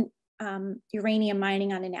ban uranium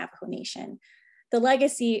mining on the Navajo Nation, the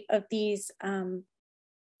legacy of these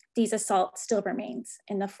assaults still remains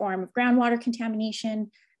in the form of groundwater contamination.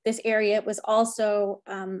 This area was also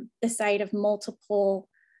the site of multiple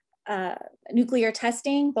nuclear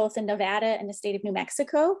testing, both in Nevada and the state of New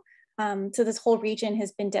Mexico. So this whole region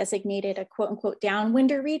has been designated a quote unquote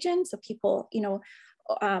downwinder region. So people,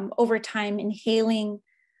 over time inhaling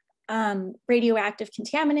radioactive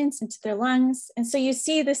contaminants into their lungs. And so you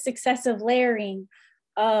see the successive layering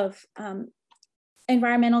of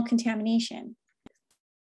environmental contamination.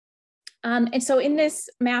 And so in this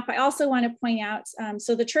map, I also want to point out,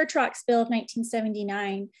 so the Church Rock spill of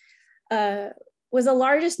 1979 was the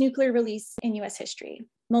largest nuclear release in US history.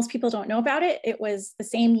 Most people don't know about it. It was the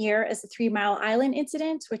same year as the 3 Mile Island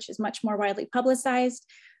incident, which is much more widely publicized.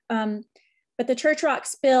 But the Church Rock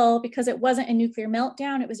spill, because it wasn't a nuclear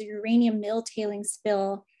meltdown, it was a uranium mill tailing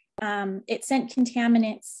spill. It sent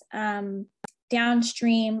contaminants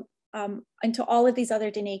downstream into all of these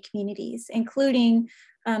other Dene communities, including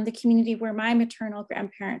the community where my maternal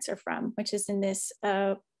grandparents are from, which is in this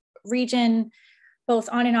region, both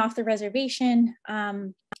on and off the reservation,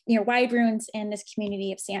 near Wide Ruins and this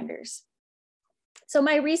community of Sanders. So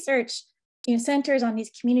my research centers on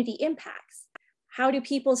these community impacts. How do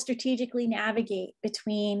people strategically navigate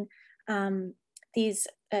between these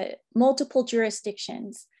multiple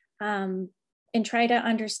jurisdictions and try to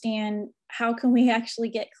understand how can we actually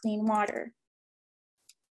get clean water?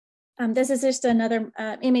 This is just another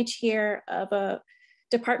image here of a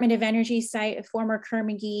Department of Energy site, a former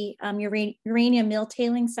Kerr-McGee uranium mill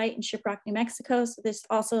tailing site in Shiprock, New Mexico. So this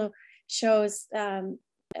also shows, or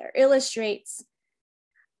illustrates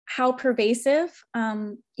how pervasive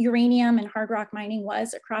uranium and hard rock mining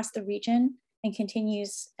was across the region and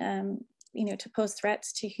continues to pose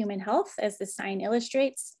threats to human health, as the sign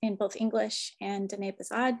illustrates in both English and Dene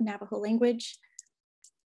Bazad, Navajo language.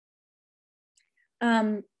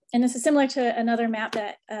 And this is similar to another map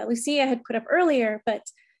that Lucia had put up earlier, but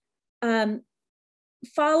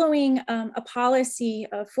following a policy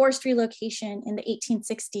of forced relocation in the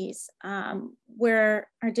 1860s, where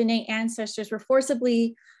our Dene ancestors were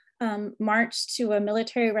forcibly marched to a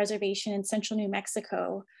military reservation in central New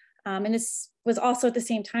Mexico. And this was also at the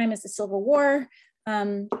same time as the Civil War.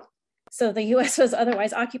 So the US was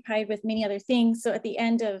otherwise occupied with many other things. So at the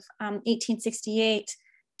end of 1868,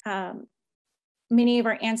 many of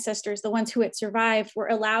our ancestors, the ones who had survived, were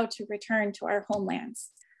allowed to return to our homelands.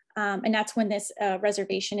 And that's when this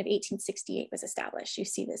reservation of 1868 was established. You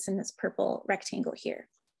see this in this purple rectangle here.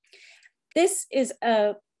 This is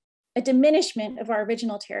a diminishment of our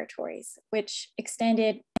original territories, which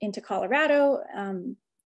extended into Colorado,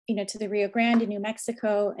 to the Rio Grande in New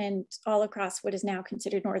Mexico, and all across what is now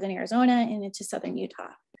considered northern Arizona and into southern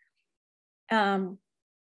Utah. And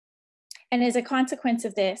as a consequence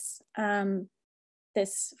of this,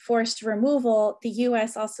 this forced removal, the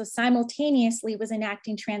US also simultaneously was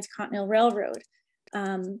enacting transcontinental railroad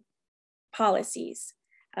policies.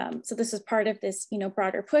 So this is part of this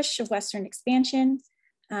broader push of Western expansion.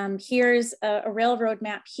 Here's a railroad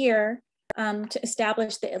map here to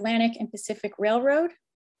establish the Atlantic and Pacific Railroad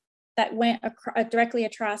that went directly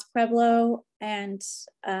across Pueblo and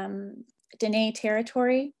Dene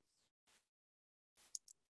territory.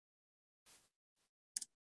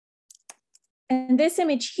 And this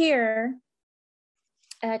image here,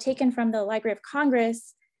 taken from the Library of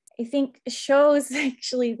Congress, I think shows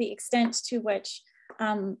actually the extent to which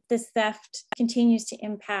this theft continues to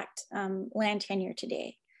impact land tenure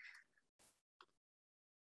today.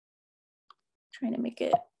 Trying to make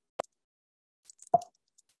it,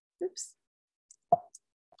 oops. I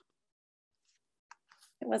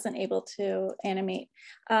wasn't able to animate.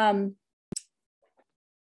 There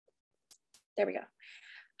we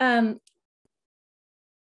go.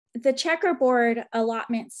 The checkerboard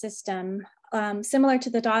allotment system, similar to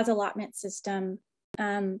the Dawes allotment system,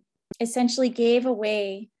 essentially gave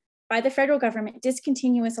away by the federal government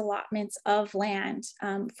discontinuous allotments of land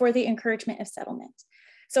for the encouragement of settlement.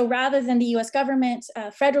 So rather than the US government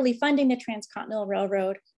federally funding the Transcontinental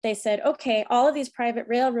Railroad, they said, okay, all of these private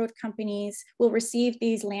railroad companies will receive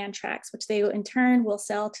these land tracts, which they in turn will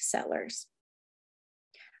sell to settlers.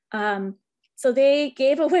 So they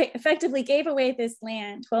effectively gave away this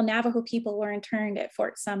land while Navajo people were interned at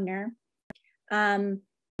Fort Sumner. And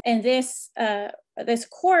this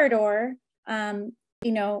corridor, when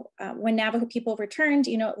Navajo people returned,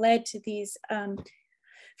 it led to these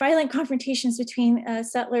violent confrontations between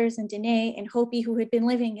settlers and Dene and Hopi, who had been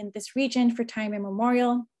living in this region for time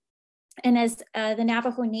immemorial. And as the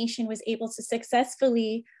Navajo Nation was able to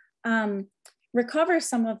successfully recover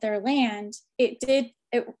some of their land,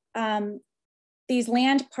 these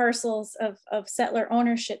land parcels of settler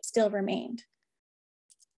ownership still remained.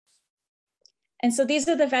 And so these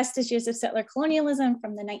are the vestiges of settler colonialism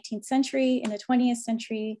from the 19th century and the 20th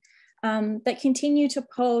century that continue to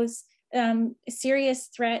pose serious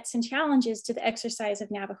threats and challenges to the exercise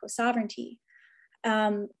of Navajo sovereignty.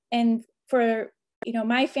 And for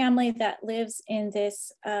my family that lives in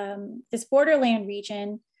this, this borderland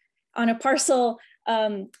region, on a parcel,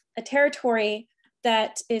 a territory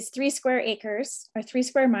that is 3 square acres or 3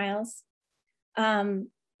 square miles,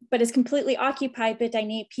 but is completely occupied by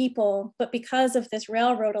Diné people. But because of this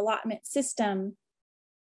railroad allotment system,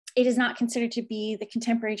 it is not considered to be the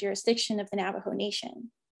contemporary jurisdiction of the Navajo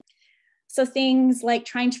Nation. So things like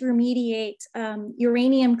trying to remediate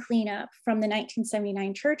uranium cleanup from the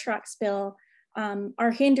 1979 church rock spill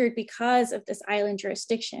are hindered because of this island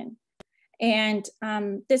jurisdiction. And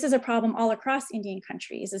this is a problem all across Indian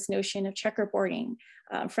countries, this notion of checkerboarding,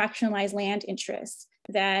 fractionalized land interests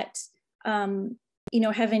that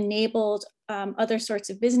have enabled other sorts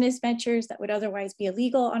of business ventures that would otherwise be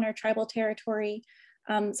illegal on our tribal territory.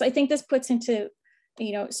 So I think this puts into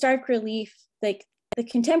stark relief like the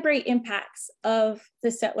contemporary impacts of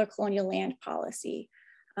the settler colonial land policy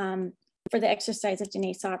for the exercise of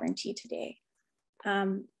Diné sovereignty today.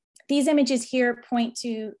 These images here point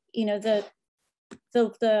to the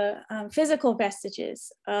physical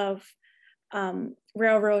vestiges of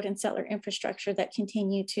railroad and settler infrastructure that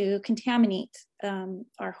continue to contaminate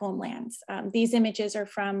our homelands. These images are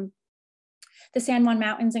from the San Juan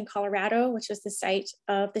Mountains in Colorado, which was the site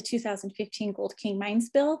of the 2015 Gold King mine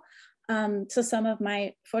spill. So some of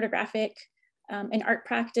my photographic and art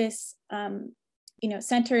practice,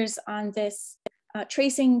 centers on this,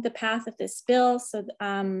 tracing the path of this spill. So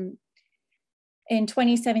in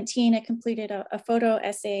 2017, I completed a photo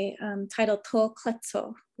essay titled To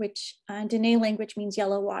Kletso, which in Diné language means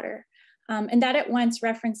yellow water. And that at once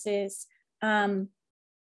references the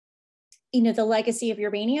legacy of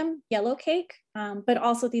uranium, yellow cake, but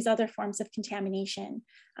also these other forms of contamination.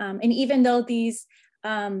 And even though these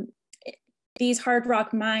hard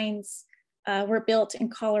rock mines were built in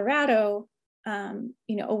Colorado,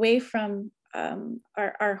 away from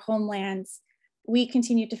our homelands, we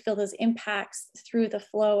continue to feel those impacts through the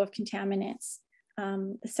flow of contaminants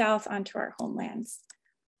south onto our homelands.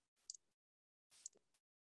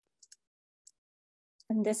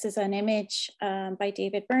 And this is an image by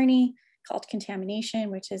David Burney called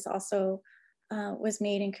Contamination, which is also was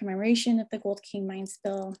made in commemoration of the Gold King mine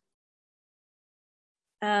spill.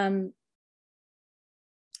 And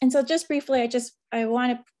so just briefly, I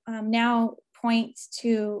want to now point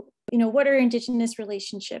to, what are Indigenous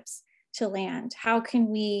relationships to land? How can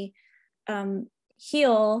we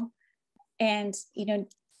heal and,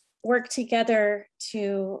 work together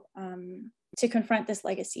to confront this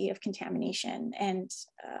legacy of contamination and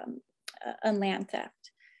land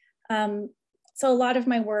theft? So a lot of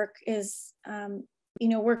my work is,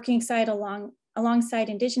 working alongside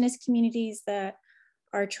Indigenous communities that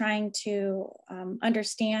are trying to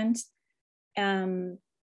understand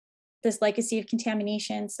this legacy of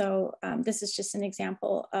contamination. So this is just an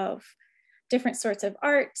example of different sorts of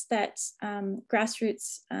art that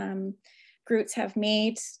grassroots groups have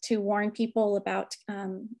made to warn people about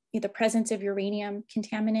the presence of uranium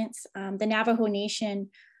contaminants. The Navajo Nation,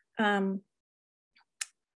 on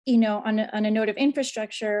a note of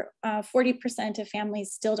infrastructure, 40% of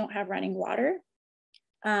families still don't have running water.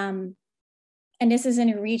 And this is in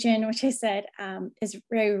a region, which I said is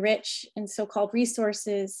very rich in so-called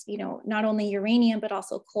resources, not only uranium, but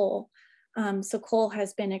also coal. So coal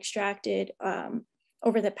has been extracted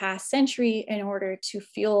over the past century in order to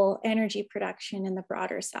fuel energy production in the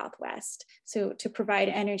broader Southwest. So to provide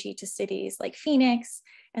energy to cities like Phoenix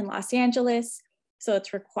and Los Angeles. So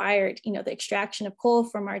it's required, the extraction of coal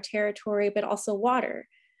from our territory, but also water.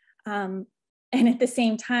 And at the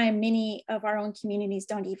same time, many of our own communities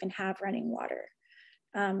don't even have running water.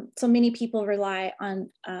 So many people rely on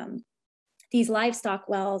these livestock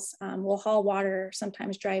wells. Will haul water,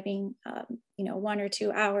 sometimes driving 1 or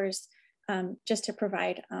 2 hours just to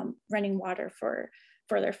provide running water for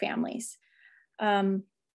their families.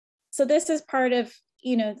 So this is part of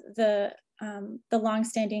the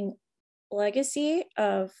longstanding legacy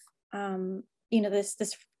of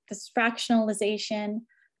this fractionalization,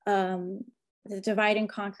 the divide and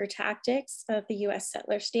conquer tactics of the U.S.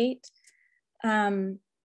 settler state. And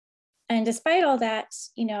despite all that,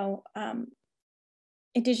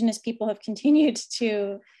 Indigenous people have continued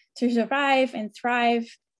to survive and thrive.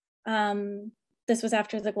 This was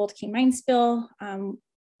after the Gold King mine spill,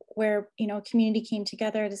 where community came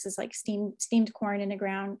together. This is like steamed corn in the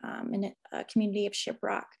ground in a community of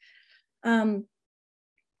Shiprock.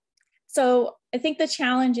 So I think the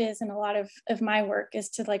challenge is, in a lot of my work, is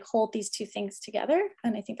to hold these two things together.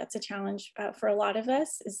 And I think that's a challenge for a lot of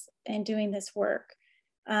us in doing this work,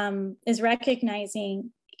 is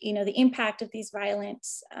recognizing, the impact of these violent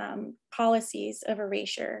policies of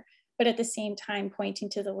erasure, but at the same time pointing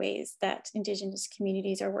to the ways that Indigenous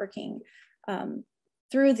communities are working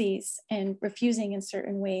through these and refusing in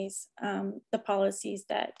certain ways the policies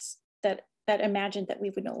that imagined that we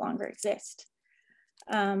would no longer exist.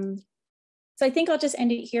 So I think I'll just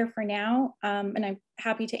end it here for now. And I'm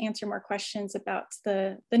happy to answer more questions about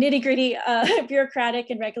the nitty-gritty bureaucratic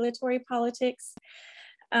and regulatory politics.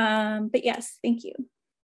 But yes, thank you.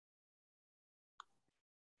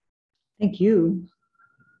 Thank you.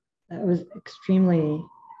 That was extremely,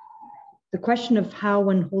 the question of how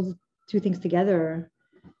one holds two things together.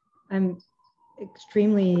 I'm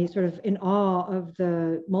extremely sort of in awe of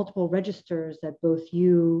the multiple registers that both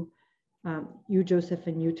you, Joseph,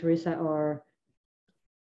 and you, Teresa, are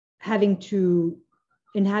having to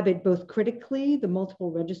inhabit, both critically, the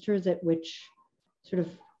multiple registers at which sort of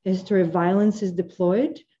a history of violence is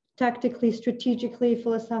deployed, tactically, strategically,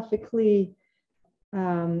 philosophically,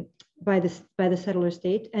 by the settler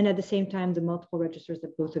state, and at the same time, the multiple registers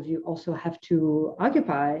that both of you also have to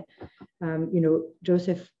occupy.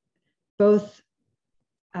 Joseph, both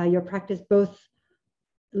your practice, both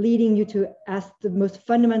leading you to ask the most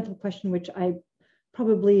fundamental question, which I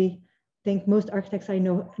probably think most architects I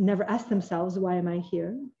know never ask themselves: why am I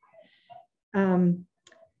here?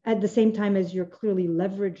 At the same time as you're clearly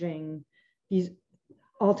leveraging these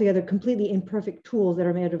altogether completely imperfect tools that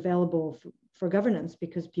are made available for governance,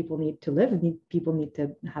 because people need to live and people need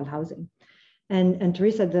to have housing. And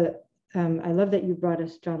Teresa, I love that you brought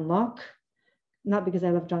us John Locke, not because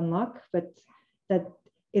I love John Locke, but that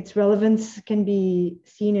its relevance can be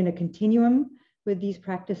seen in a continuum with these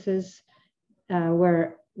practices,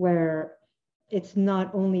 where it's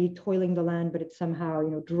not only toiling the land, but it's somehow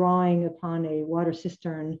drawing upon a water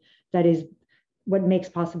cistern that is what makes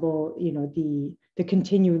possible the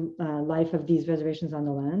continued life of these reservations on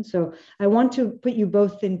the land. So I want to put you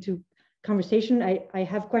both into conversation. I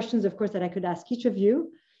have questions, of course, that I could ask each of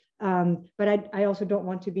you, but I also don't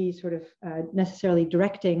want to be sort of necessarily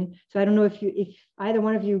directing. So I don't know if either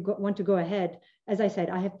one of you want to go ahead. As I said,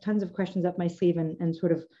 I have tons of questions up my sleeve, and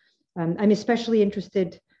sort of I'm especially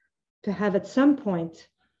interested to have at some point,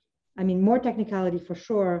 I mean, more technicality for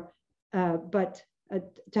sure, but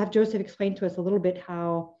to have Joseph explain to us a little bit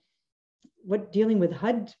what dealing with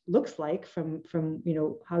HUD looks like from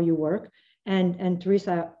how you work, and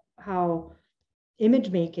Teresa, how image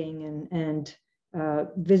making and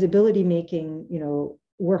visibility making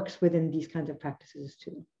works within these kinds of practices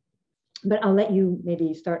too. But I'll let you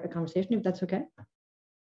maybe start a conversation if that's okay.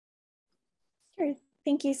 Sure.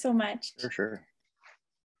 Thank you so much. Sure.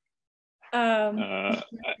 Go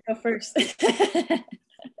first.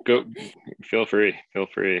 Go. Feel free.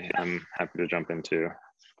 I'm happy to jump in too.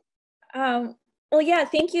 Well, yeah,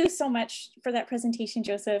 thank you so much for that presentation,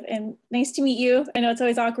 Joseph, and nice to meet you. I know it's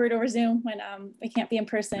always awkward over Zoom when we can't be in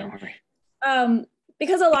person.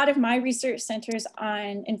 Because a lot of my research centers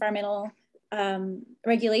on environmental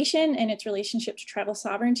regulation and its relationship to tribal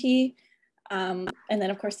sovereignty. And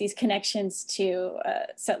then, of course, these connections to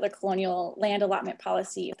settler colonial land allotment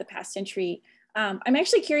policy of the past century. I'm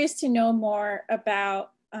actually curious to know more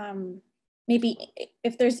about maybe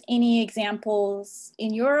if there's any examples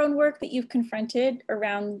in your own work that you've confronted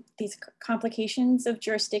around these complications of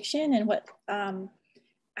jurisdiction, and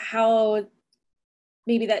how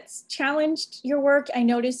maybe that's challenged your work. I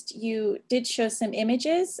noticed you did show some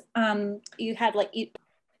images. You had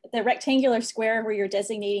the rectangular square where you're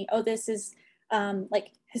designating, oh, this is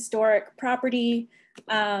like historic property.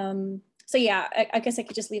 So yeah, I guess I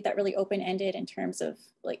could just leave that really open-ended in terms of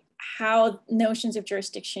like how notions of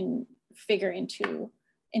jurisdiction figure into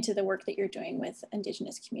the work that you're doing with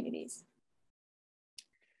Indigenous communities.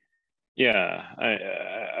 Yeah,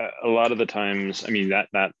 a lot of the times, I mean,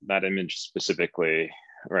 that image specifically,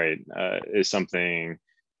 right, is something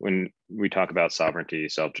when we talk about sovereignty,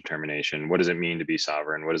 self-determination. What does it mean to be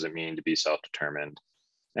sovereign? What does it mean to be self-determined?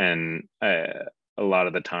 And a lot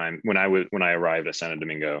of the time, when I arrived at Santo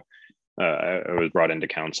Domingo, I was brought into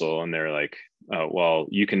council, and they're like, oh, well,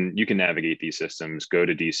 you can navigate these systems. Go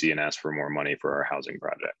to DC and ask for more money for our housing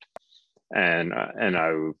project. And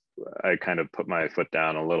I kind of put my foot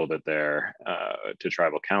down a little bit there to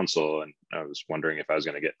tribal council, and I was wondering if I was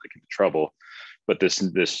going to get into trouble. But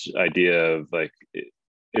this idea of like,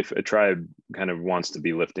 if a tribe kind of wants to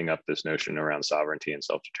be lifting up this notion around sovereignty and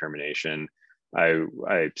self-determination,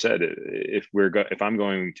 I said, if I'm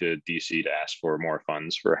going to DC to ask for more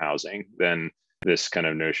funds for housing, then this kind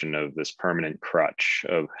of notion of this permanent crutch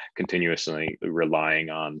of continuously relying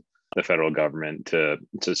on the federal government to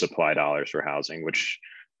supply dollars for housing, which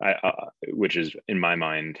is in my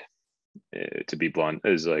mind, to be blunt,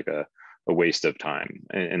 is like a waste of time.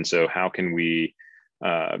 And so how can we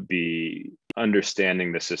be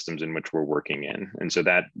understanding the systems in which we're working in. And so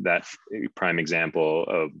that prime example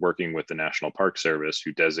of working with the National Park Service,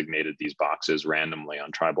 who designated these boxes randomly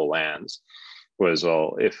on tribal lands, was,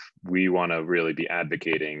 well, if we want to really be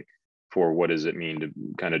advocating for what does it mean to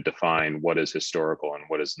kind of define what is historical and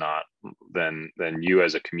what is not, then you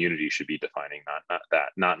as a community should be defining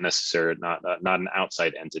not necessarily not an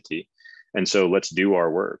outside entity. And so let's do our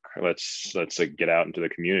work. Let's like get out into the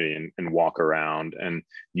community and walk around and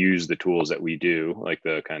use the tools that we do, like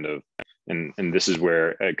the kind of, and this is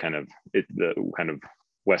where the kind of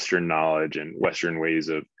Western knowledge and Western ways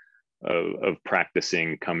of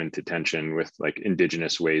practicing come into tension with like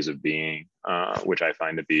indigenous ways of being, which I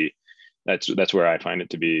find to be, that's where I find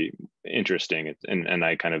it to be interesting. And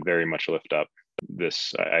I kind of very much lift up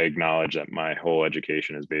this. I acknowledge that my whole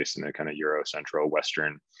education is based in a kind of Eurocentral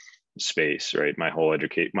Western space, right? My whole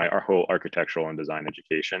architectural and design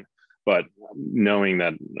education, but knowing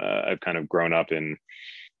that I've kind of grown up in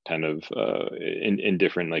kind of in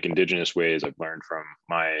different like indigenous ways I've learned from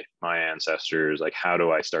my ancestors, like how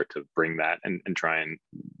do I start to bring that and try and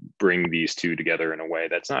bring these two together in a way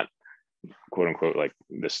that's not quote unquote like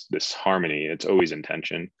this harmony. It's always in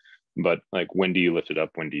tension, but like when do you lift it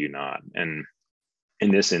up, when do you not? And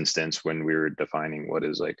in this instance, when we were defining what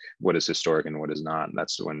is historic and what is not,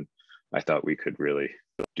 that's when I thought we could really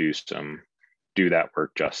do that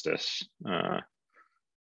work justice,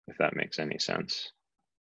 if that makes any sense.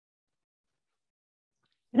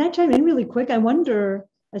 Can I chime in really quick? I wonder,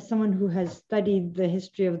 as someone who has studied the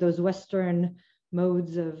history of those Western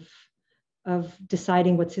modes of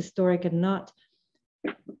deciding what's historic and not,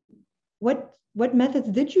 what methods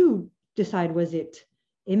did you decide? Was it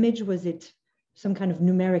image? Was it some kind of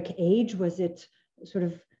numeric age? Was it sort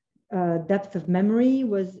of depth of memory?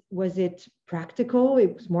 Was it practical?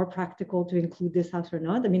 It was more practical to include this house or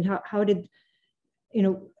not? I mean, how did,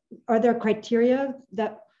 are there criteria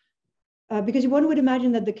that, because one would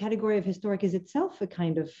imagine that the category of historic is itself a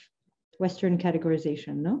kind of Western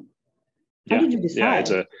categorization, no? How did you decide?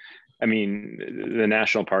 Yeah, the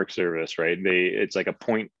National Park Service, right? It's like a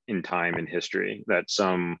point in time in history that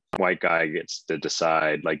some white guy gets to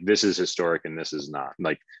decide, like, this is historic and this is not.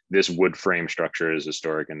 Like, this wood frame structure is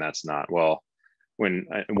historic and that's not. Well, when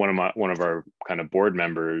one of our kind of board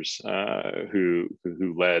members who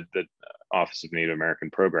led the Office of Native American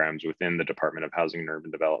Programs within the Department of Housing and Urban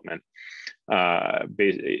Development,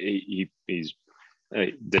 he's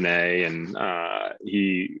Dene, and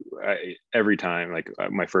every time, like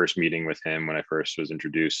my first meeting with him when I first was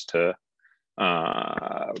introduced to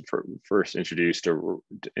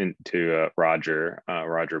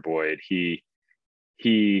Roger Boyd,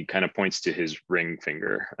 he kind of points to his ring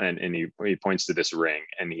finger, and he points to this ring,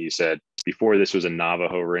 and he said, before this was a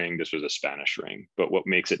Navajo ring, this was a Spanish ring, but what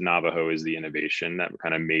makes it Navajo is the innovation that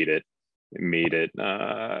kind of made it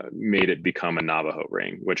become a Navajo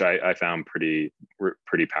ring, which I found pretty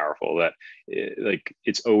powerful. That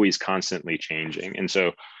it's always constantly changing, and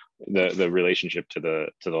so the relationship to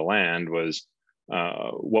the land was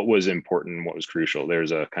what was important, what was crucial.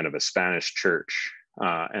 There's a kind of a Spanish church,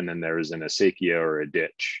 and then there was an acequia or a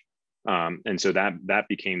ditch, and so that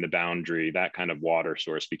became the boundary. That kind of water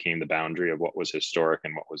source became the boundary of what was historic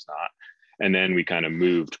and what was not. And then we kind of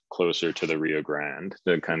moved closer to the Rio Grande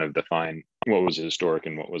to kind of define what was historic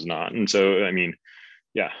and what was not. And so, I mean,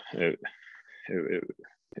 yeah,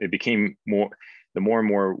 it became more, the more and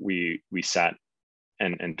more we sat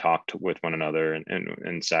and talked with one another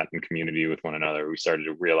and sat in community with one another, we started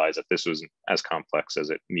to realize that this was as complex as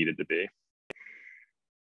it needed to be.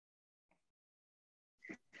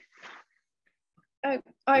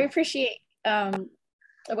 I appreciate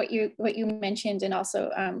what you mentioned, and also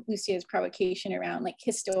Lucia's provocation around like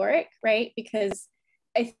historic, right? Because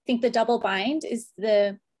I think the double bind is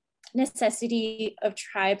the necessity of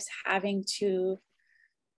tribes having to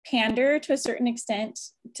pander to a certain extent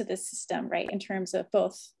to the system, right? In terms of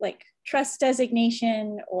both like trust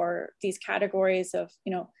designation or these categories of,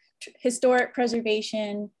 historic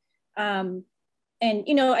preservation. And,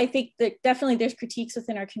 I think that definitely there's critiques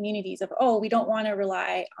within our communities of, we don't want to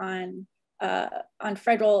rely on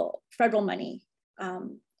federal money.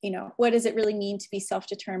 What does it really mean to be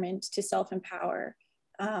self-determined, to self-empower?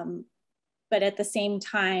 But at the same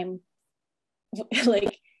time,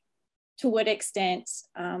 like, to what extent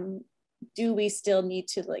do we still need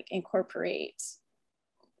to like incorporate,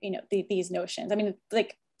 these notions? I mean,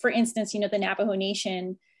 like, for instance, the Navajo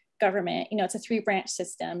Nation government, it's a 3-branch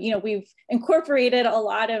system. We've incorporated a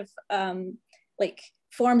lot of like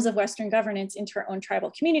forms of Western governance into our own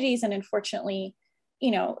tribal communities. And unfortunately,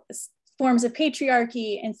 forms of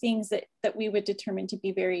patriarchy and things that we would determine to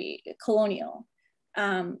be very colonial.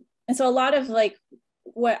 And so a lot of like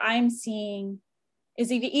what I'm seeing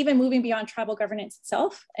is even moving beyond tribal governance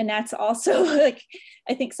itself. And that's also like,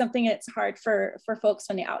 I think something that's hard for folks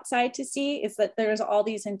on the outside to see is that there's all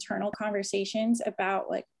these internal conversations about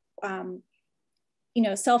like, you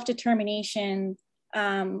know, self-determination,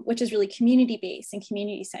 which is really community-based and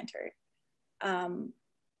community-centered.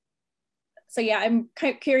 So yeah, I'm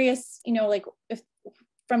kind of curious, you know, like if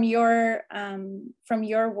from your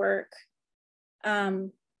work,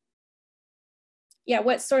 yeah,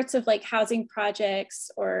 what sorts of like housing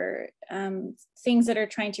projects or things that are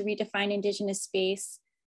trying to redefine Indigenous space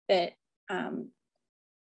that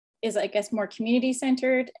is, I guess, more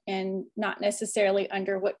community-centered and not necessarily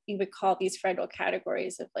under what you would call these federal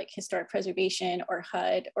categories of like historic preservation or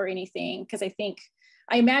HUD or anything. Because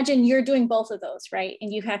I imagine you're doing both of those, right?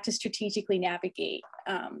 And you have to strategically navigate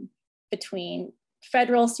between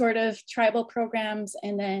federal sort of tribal programs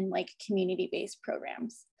and then like community-based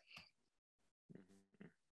programs.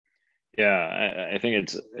 Yeah, I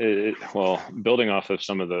think well, building off of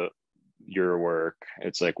some of your work,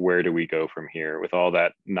 it's like, where do we go from here with all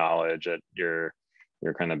that knowledge that you're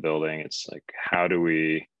kind of building? It's like, how do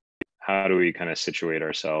we kind of situate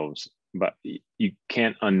ourselves? But you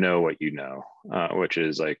can't unknow what you know, which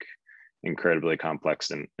is like incredibly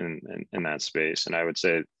complex in that space. And I would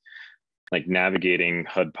say, like, navigating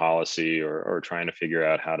HUD policy or trying to figure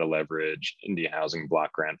out how to leverage Indian housing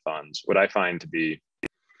block grant funds, what I find to be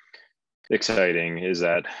exciting is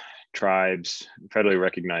that tribes, federally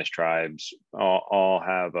recognized tribes, all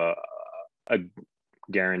have a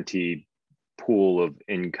guaranteed pool of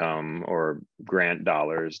income or grant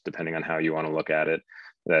dollars, depending on how you want to look at it,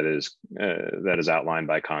 that is outlined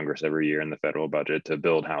by Congress every year in the federal budget to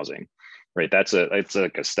build housing. Right, it's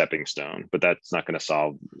like a stepping stone, but that's not going to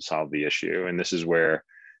solve the issue. And this is where,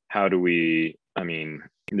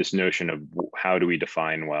 this notion of how do we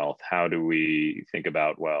define wealth? How do we think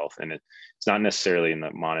about wealth? And it's not necessarily in the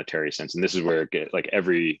monetary sense. And this is where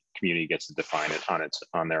every community gets to define it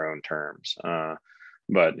on their own terms.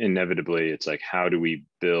 But inevitably, it's like, how do we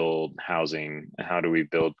build housing? How do we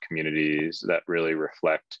build communities that really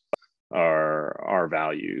reflect our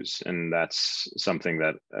values? And that's something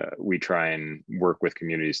that we try and work with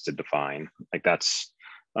communities to define. Like that's,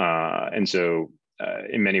 and so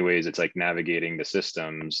in many ways, it's like navigating the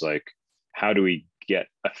systems. Like, how do we get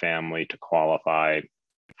a family to qualify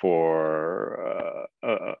for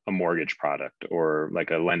a mortgage product or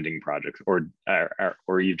like a lending project,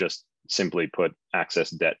 or you just simply put access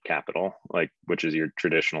debt capital, like, which is your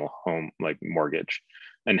traditional home, like mortgage.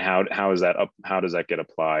 And how does that get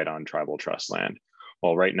applied on tribal trust land?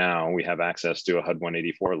 Well, right now we have access to a HUD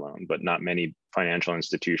 184 loan, but not many financial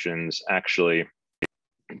institutions actually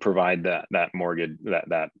provide that mortgage,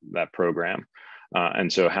 that program.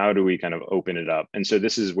 And so how do we kind of open it up? And so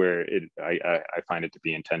this is where I find it to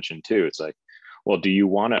be in tension too. It's like, well, do you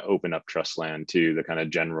want to open up trust land to the kind of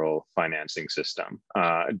general financing system?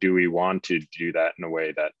 Do we want to do that in a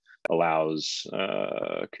way that allows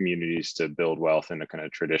communities to build wealth in a kind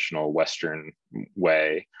of traditional Western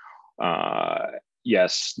way?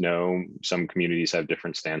 Yes, no, some communities have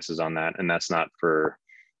different stances on that, and that's not for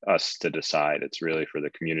us to decide. It's really for the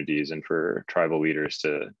communities and for tribal leaders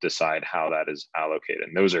to decide how that is allocated.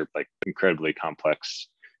 And those are like incredibly complex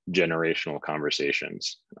generational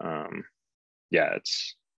conversations. Yeah,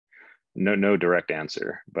 it's no direct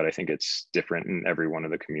answer, but I think it's different in every one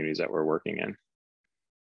of the communities that we're working in.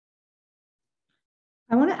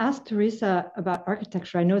 I want to ask Teresa about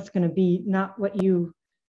architecture. I know it's going to be not what you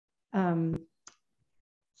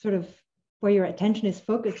sort of where your attention is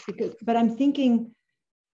focused, but I'm thinking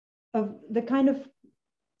of the kind of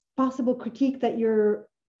possible critique that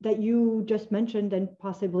you just mentioned, and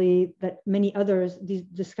possibly that many others, these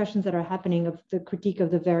discussions that are happening of the critique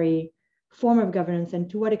of the very form of governance, and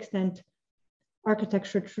to what extent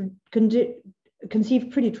architecture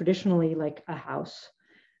conceived pretty traditionally like a house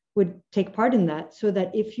would take part in that. So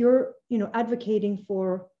that if you're advocating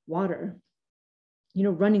for water,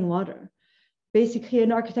 running water, basically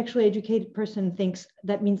an architecturally educated person thinks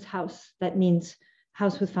that means house, that means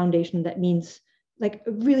house with foundation, that means like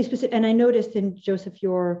really specific. And I noticed in Joseph,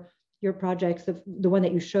 your projects, the one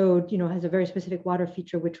that you showed, has a very specific water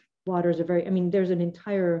feature, which waters are very, there's an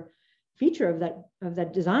entire feature of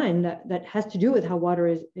that design that has to do with how water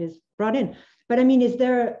is brought in. But is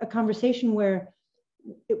there a conversation where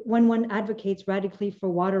when one advocates radically for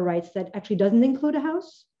water rights that actually doesn't include a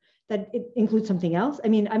house, that it includes something else?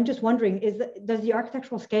 I'm just wondering, does the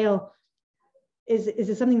architectural scale, is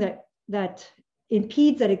it something that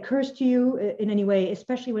impedes, that occurs to you in any way,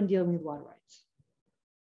 especially when dealing with water rights?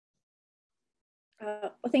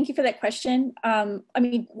 Well, thank you for that question. I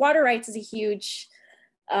mean, water rights is a huge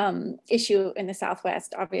issue in the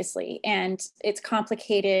Southwest, obviously, and it's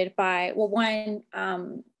complicated by, well, one,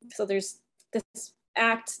 so there's this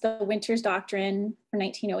act, the Winters Doctrine for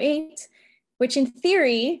 1908, which in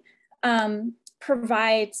theory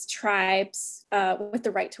provides tribes with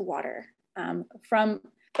the right to water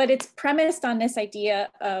but it's premised on this idea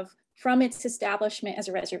of from its establishment as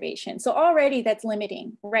a reservation. So already that's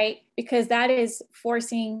limiting, right? Because that is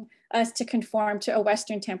forcing us to conform to a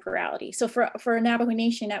Western temporality. So for a Navajo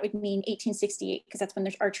Nation, that would mean 1868, because that's when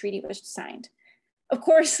our treaty was signed. Of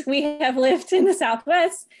course, we have lived in the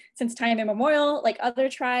Southwest since time immemorial, like other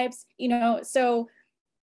tribes, you know, so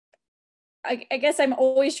I guess I'm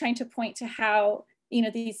always trying to point to how, you know,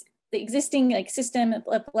 the existing like system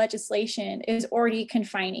of legislation is already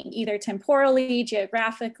confining, either temporally,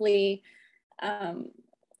 geographically,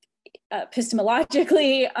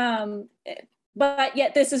 epistemologically, but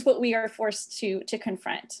yet this is what we are forced to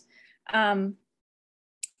confront.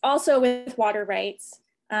 Also with water rights,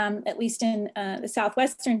 at least in the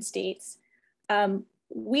Southwestern states,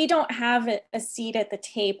 we don't have a seat at the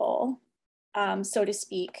table, so to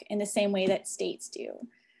speak, in the same way that states do.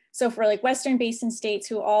 So for like Western Basin states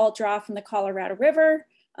who all draw from the Colorado River,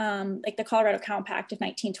 like the Colorado Compact of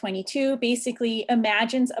 1922 basically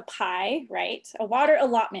imagines a pie, right? A water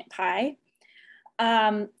allotment pie.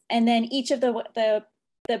 And then each of the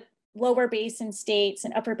lower basin states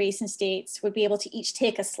and upper basin states would be able to each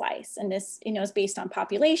take a slice. And this, you know, is based on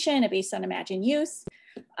population and based on imagined use.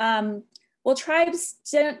 Well, tribes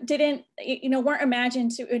didn't, you know, weren't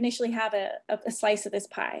imagined to initially have a slice of this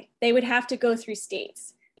pie. They would have to go through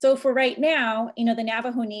states. So for right now, you know, the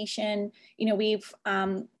Navajo Nation, you know, we've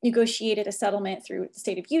negotiated a settlement through the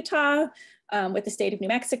state of Utah, with the state of New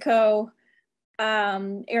Mexico.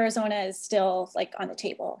 Arizona is still like on the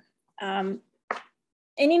table. In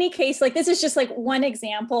any case, like this is just like one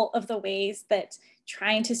example of the ways that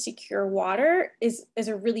trying to secure water is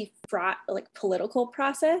a really fraught like political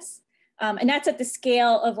process. And that's at the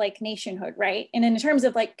scale of like nationhood, right? And in terms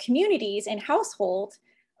of like communities and household,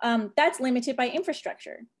 that's limited by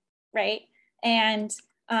infrastructure, right? And,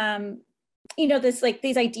 you know, this like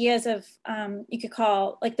these ideas of, you could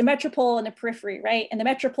call like the metropole and the periphery, right? And the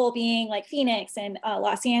metropole being like Phoenix and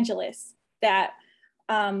Los Angeles that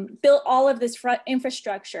built all of this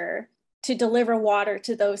infrastructure to deliver water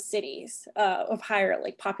to those cities of higher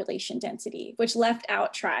like population density, which left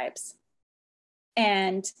out tribes.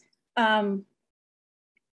 And,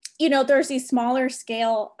 you know, there's these smaller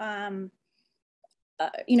scale,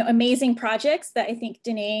 you know, amazing projects that I think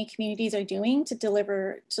Dene communities are doing to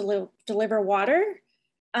deliver water.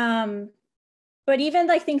 But even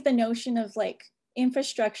I think the notion of like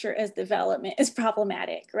infrastructure as development is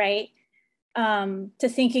problematic, right? To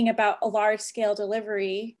thinking about a large scale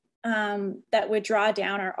delivery that would draw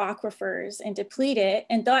down our aquifers and deplete it.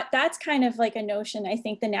 And that's kind of like a notion I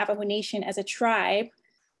think the Navajo Nation as a tribe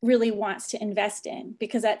really wants to invest in,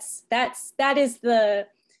 because that is the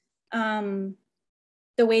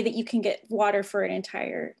way that you can get water for an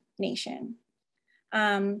entire nation.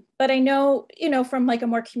 But I know, you know, from like a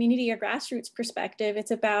more community or grassroots perspective,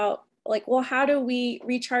 it's about like, well, how do we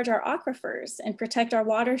recharge our aquifers and protect our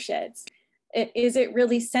watersheds? Is it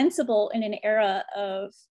really sensible in an era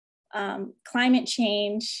of climate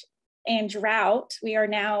change and drought? We are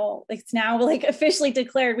now, it's now like officially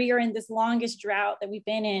declared, we are in this longest drought that we've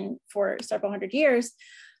been in for several hundred years,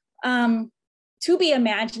 to be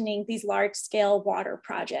imagining these large scale water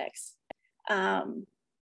projects.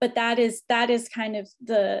 But that is kind of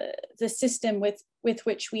the system with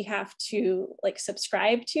which we have to like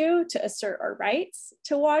subscribe to assert our rights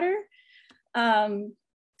to water.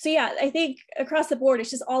 So yeah, I think across the board, it's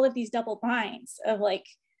just all of these double binds of like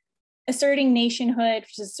asserting nationhood,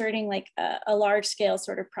 which is asserting like a large scale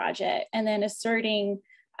sort of project, and then asserting,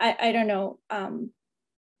 I don't know,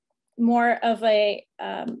 more of a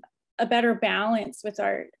better balance with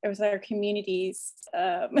our communities,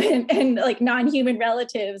 and like non-human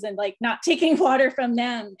relatives, and like not taking water from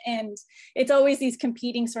them. And it's always these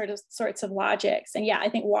competing sorts of logics. And yeah, I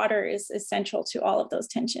think water is essential to all of those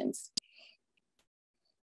tensions.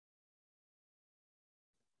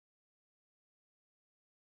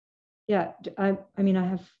 Yeah, I mean, I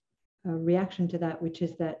have a reaction to that, which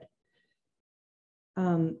is that,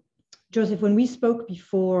 Joseph, when we spoke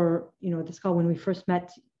before, you know, this call, when we first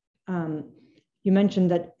met, you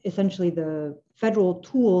mentioned that essentially the federal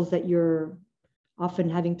tools that you're often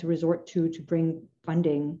having to resort to bring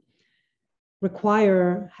funding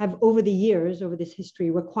have over the years, over this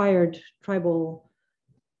history, required tribal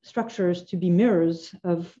structures to be mirrors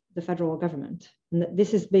of the federal government. And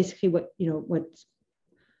this is basically what, you know, what's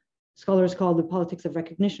scholars call the politics of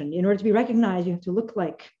recognition. In order to be recognized, you have to look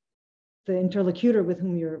like the interlocutor with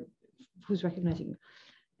whom who's recognizing you.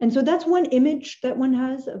 And so that's one image that one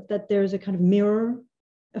has, of that there's a kind of mirror,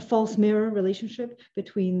 a false mirror relationship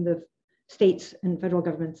between the states and federal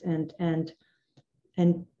governments and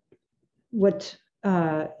what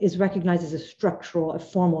is recognized as a structural, a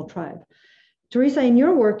formal tribe. Teresa, in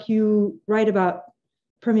your work, you write about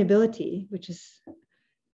permeability, which is,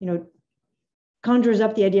 conjures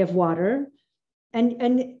up the idea of water.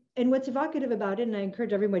 And what's evocative about it, and I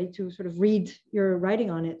encourage everybody to sort of read your writing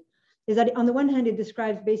on it, is that on the one hand, it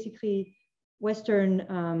describes basically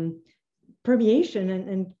Western permeation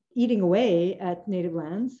and eating away at native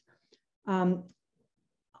lands. And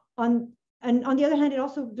on the other hand, it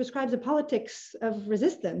also describes a politics of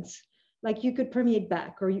resistance, like you could permeate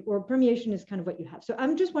back, or permeation is kind of what you have. So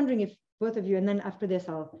I'm just wondering if both of you, and then after this,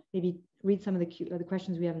 I'll maybe read some of the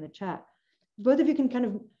questions we have in the chat. Both of you can kind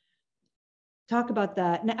of talk about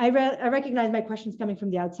that. And I recognize my questions coming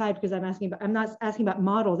from the outside because I'm not asking about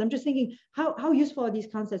models. I'm just thinking how useful are these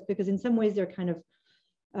concepts, because in some ways they're kind of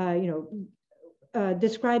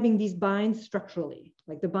describing these binds structurally,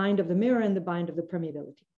 like the bind of the mirror and the bind of the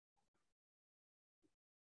permeability.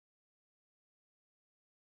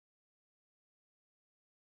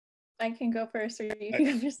 I can go first, or you can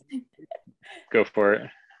go first. Go for it.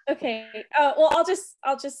 Okay. Well,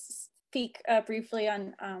 I'll just speak briefly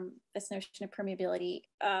on this notion of permeability.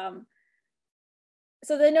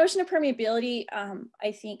 So the notion of permeability,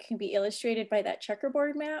 I think, can be illustrated by that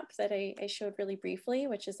checkerboard map that I showed really briefly,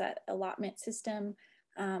 which is that allotment system.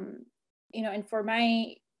 And for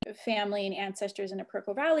my family and ancestors in the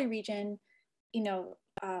Puerto Valley region,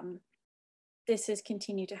 this has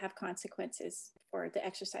continued to have consequences for the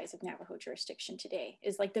exercise of Navajo jurisdiction today,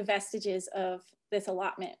 is like the vestiges of this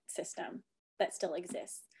allotment system that still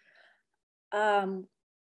exists.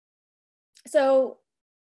 So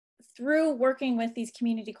through working with these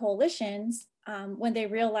community coalitions, when they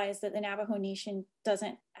realized that the Navajo Nation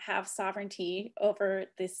doesn't have sovereignty over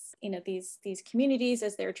this, these communities,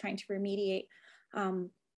 as they're trying to remediate,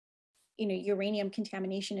 uranium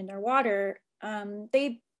contamination in their water,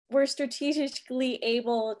 they were strategically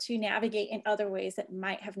able to navigate in other ways that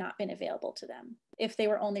might have not been available to them if they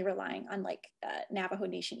were only relying on Navajo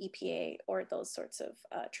Nation EPA or those sorts of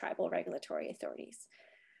tribal regulatory authorities.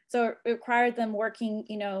 So it required them working,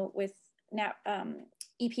 with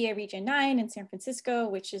EPA Region 9 in San Francisco,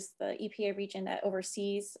 which is the EPA region that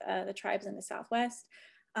oversees the tribes in the Southwest,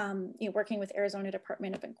 working with Arizona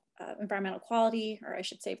Department of Environmental Quality, or I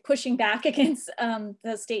should say pushing back against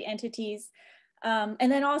those state entities.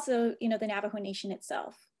 And then also, the Navajo Nation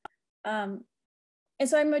itself. And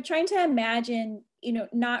so I'm trying to imagine,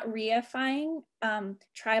 not reifying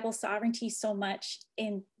tribal sovereignty so much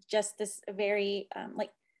in just this very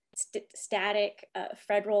static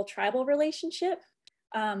federal tribal relationship,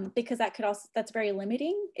 because that's very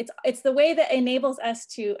limiting. It's the way that enables us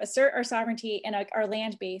to assert our sovereignty and our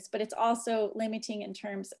land base, but it's also limiting in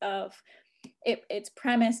terms of it's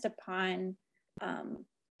premised upon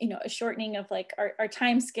a shortening of our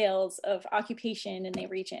time scales of occupation in the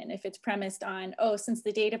region. If it's premised on, since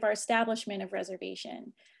the date of our establishment of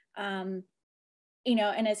reservation, and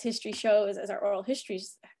as history shows, as our oral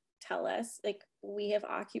histories tell us, we have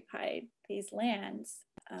occupied these lands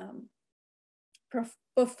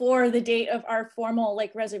before the date of our formal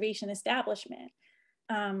reservation establishment.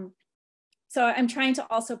 So I'm trying to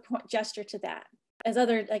also gesture to that, as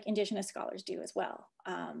other Indigenous scholars do as well.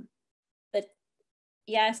 That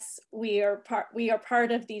yes, we are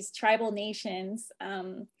part of these tribal nations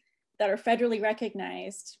that are federally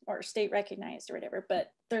recognized or state recognized or whatever,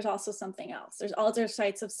 but there's also something else. There's other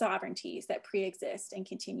sites of sovereignties that pre-exist and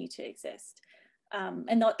continue to exist.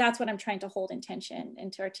 And that's what I'm trying to hold in tension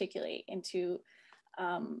and to articulate and to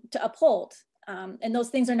uphold. And those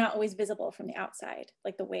things are not always visible from the outside,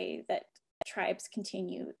 like the way that tribes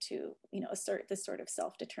continue to assert this sort of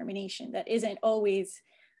self-determination that isn't always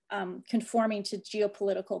conforming to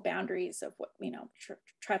geopolitical boundaries of what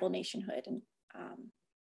tribal nationhood. And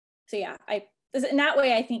so yeah, in that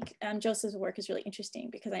way I think Joseph's work is really interesting,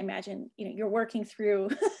 because I imagine you're working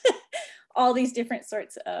through all these different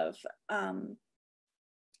sorts of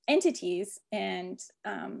entities, and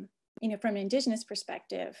from an Indigenous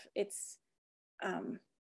perspective, it's our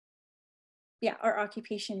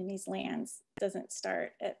occupation in these lands doesn't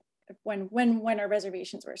start at when our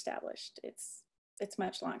reservations were established. It's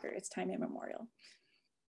much longer. It's time immemorial.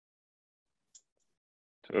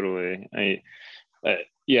 Totally.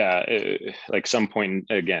 Some point,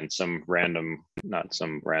 again, not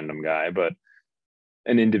some random guy, but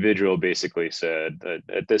an individual basically said that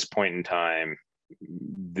at this point in time,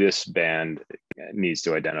 this band needs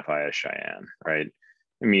to identify as Cheyenne, right?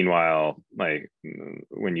 And meanwhile, like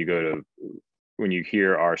when you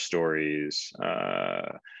hear our stories,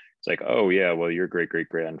 it's like, oh yeah, well, your great great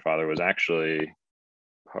grandfather was actually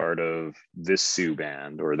part of this Sioux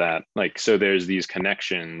band or that. Like, so there's these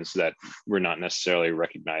connections that we're not necessarily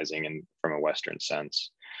recognizing in from a Western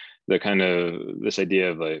sense. The kind of this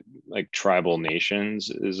idea of like tribal nations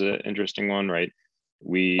is an interesting one, right?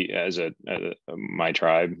 We, as my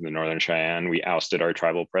tribe, the Northern Cheyenne, we ousted our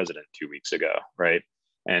tribal president 2 weeks ago, right?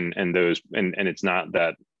 And it's not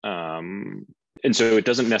that, and so it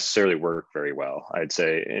doesn't necessarily work very well, I'd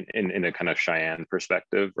say, in a kind of Cheyenne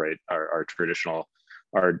perspective, right? Our traditional,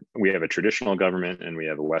 we have a traditional government and we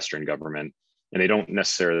have a Western government, and they don't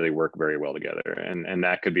necessarily work very well together. And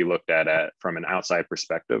that could be looked at from an outside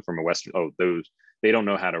perspective, from a Western, they don't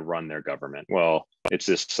know how to run their government. Well, it's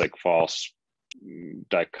this like false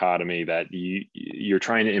dichotomy that you're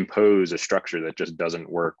trying to impose a structure that just doesn't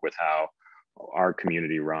work with how our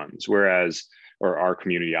community runs, or our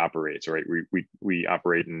community operates, right? We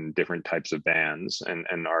operate in different types of bands,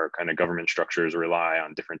 and our kind of government structures rely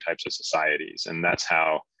on different types of societies. And that's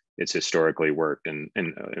how it's historically worked. And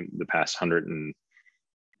in the past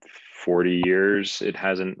 140 years, it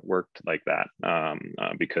hasn't worked like that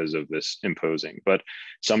because of this imposing. But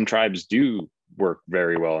some tribes do work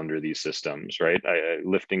very well under these systems, right?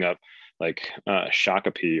 Lifting up like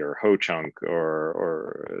Shakopee or Ho Chunk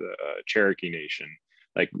or Cherokee Nation,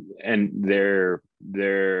 like, and their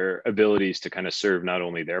abilities to kind of serve not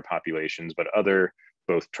only their populations, but other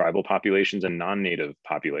both tribal populations and non-native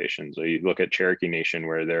populations. So you look at Cherokee Nation,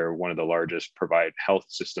 where they're one of the largest health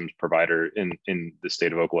systems provider in the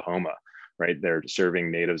state of Oklahoma, right? They're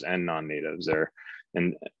serving natives and non-natives there,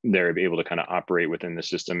 and they're able to kind of operate within the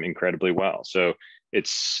system incredibly well. So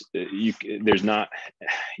you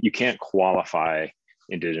can't qualify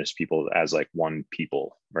Indigenous people as like one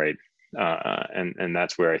people, right? And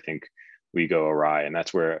that's where I think we go awry. And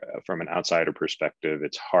that's where, from an outsider perspective,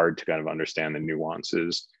 it's hard to kind of understand the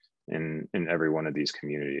nuances in every one of these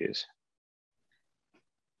communities.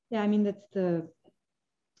 Yeah, I mean, that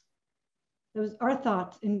was our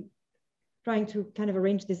thought in trying to kind of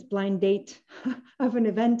arrange this blind date of an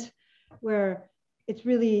event where it's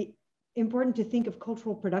really important to think of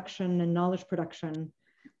cultural production and knowledge production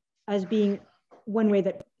as being one way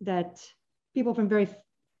that people from very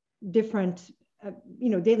different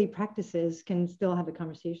daily practices can still have a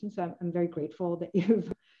conversation. So I'm very grateful that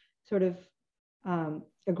you've sort of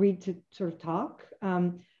agreed to sort of talk.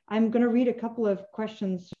 I'm going to read a couple of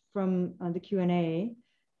questions from the Q&A.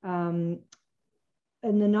 An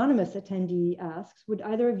anonymous attendee asks, would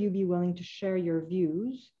either of you be willing to share your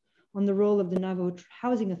views on the role of the Navajo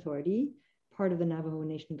Housing Authority, part of the Navajo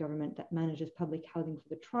Nation government that manages public housing for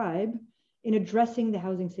the tribe, in addressing the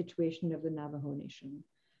housing situation of the Navajo Nation?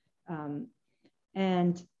 I'll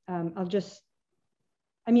just,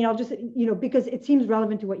 because it seems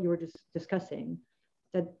relevant to what you were just discussing,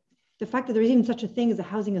 that the fact that there is even such a thing as a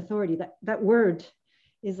housing authority, that word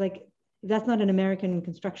is like, that's not an American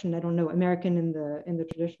construction. I don't know, American in the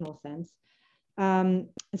traditional sense.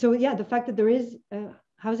 So yeah, the fact that there is a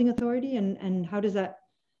housing authority, and how does that,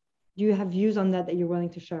 do you have views on that you're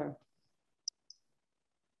willing to share?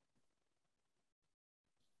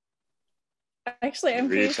 Actually, I'm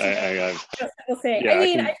curious. I say. Yeah, I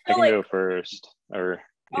mean, I can go first, or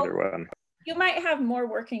either one. You might have more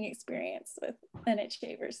working experience with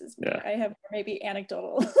NHA versus me. Yeah. I have maybe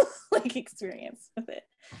anecdotal like experience with it.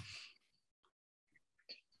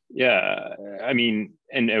 Yeah, I mean,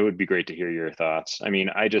 and it would be great to hear your thoughts. I mean,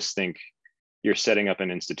 I just think you're setting up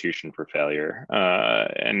an institution for failure,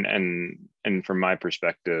 and from my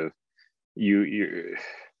perspective, you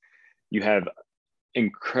have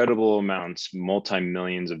incredible amounts,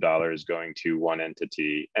 multi-millions of dollars going to one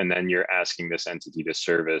entity, and then you're asking this entity to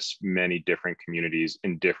service many different communities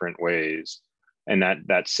in different ways, and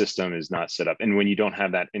that system is not set up. And when you don't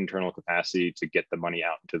have that internal capacity to get the money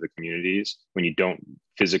out into the communities, when you don't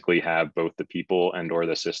physically have both the people and or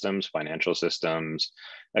the systems, financial systems,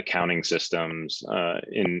 accounting systems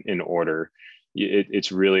in order,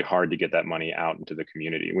 it's really hard to get that money out into the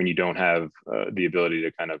community. When you don't have the ability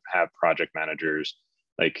to kind of have project managers,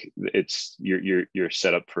 like you're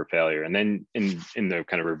set up for failure. And then in the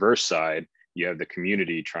kind of reverse side, you have the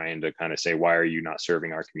community trying to kind of say, why are you not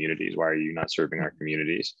serving our communities? Why are you not serving our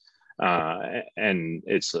communities? And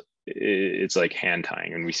it's like hand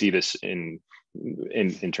tying. And we see this in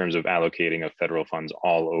terms of allocating of federal funds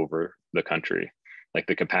all over the country. Like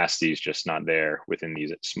the capacity is just not there within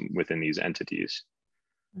these entities.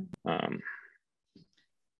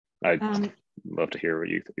 love to hear what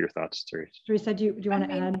your thoughts, Teresa. Teresa, do you want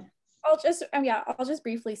to add? I'll just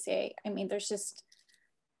briefly say, I mean, there's just,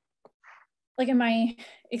 like in my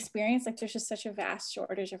experience, like there's just such a vast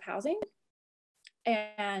shortage of housing.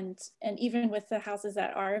 And even with the houses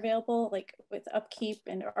that are available, like with upkeep,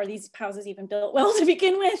 and are these houses even built well to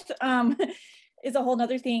begin with, is a whole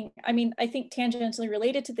nother thing. I mean, I think tangentially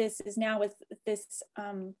related to this is now with this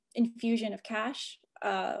infusion of cash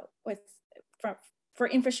for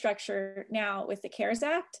infrastructure now with the CARES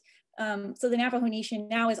Act. So the Navajo Nation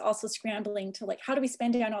now is also scrambling to, like, how do we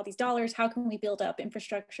spend down all these dollars? How can we build up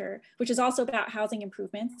infrastructure, which is also about housing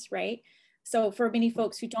improvements, right? So for many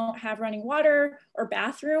folks who don't have running water or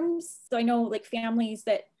bathrooms, so I know like families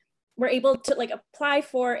that were able to like apply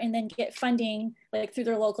for and then get funding like through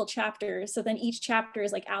their local chapters. So then each chapter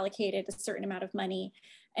is like allocated a certain amount of money.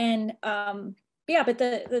 And yeah, but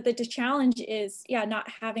the challenge is, yeah, not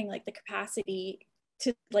having like the capacity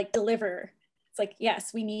to like deliver. It's like,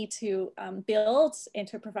 yes, we need to build and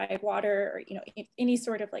to provide water or, you know, any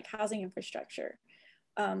sort of like housing infrastructure.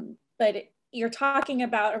 But you're talking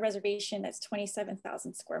about a reservation that's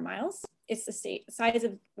 27,000 square miles. It's the size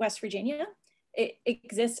of West Virginia. It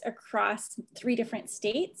exists across 3 different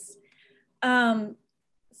states.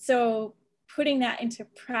 So putting that into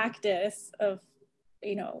practice of,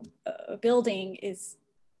 you know, a building is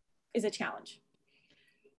a challenge.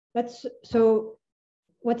 So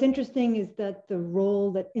what's interesting is that the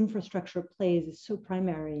role that infrastructure plays is so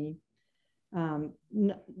primary,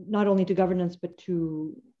 not only to governance, but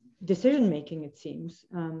to decision-making, it seems.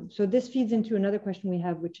 So this feeds into another question we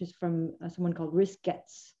have, which is from someone called Risk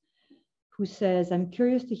Gets, who says, I'm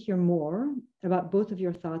curious to hear more about both of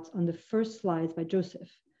your thoughts on the first slides by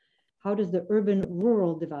Joseph. How does the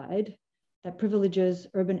urban-rural divide that privileges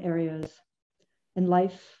urban areas and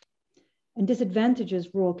life and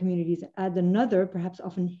disadvantages rural communities add another, perhaps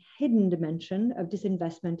often hidden dimension of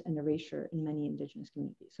disinvestment and erasure in many Indigenous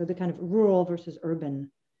communities? So the kind of rural versus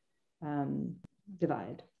urban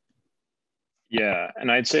divide. Yeah, and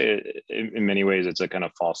I'd say in many ways it's a kind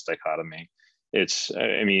of false dichotomy. It's,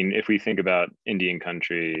 I mean, if we think about Indian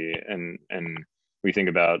country and we think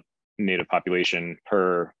about Native population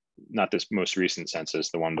per, not this most recent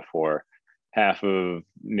census, the one before, half of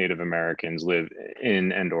Native Americans live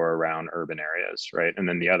in and or around urban areas, right? And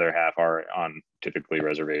then the other half are on typically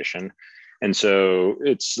reservation. And so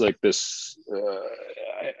it's like this,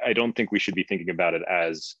 I don't think we should be thinking about it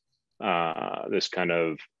as this kind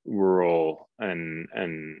of rural and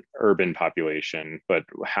urban population, but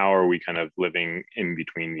how are we kind of living in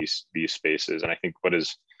between these spaces? And I think what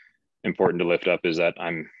is important to lift up is that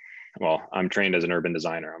I'm trained as an urban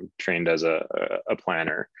designer. I'm trained as a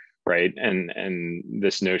planner, right? And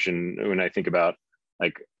this notion, when I think about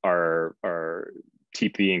like our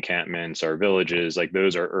teepee encampments, our villages, like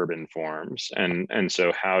those are urban forms. And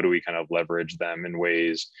so how do we kind of leverage them in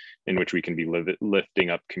ways in which we can be lifting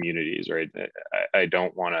up communities, right? I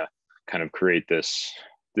don't want to kind of create this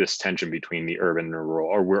tension between the urban and the rural,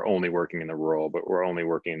 or we're only working in the rural, but we're only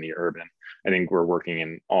working in the urban. I think we're working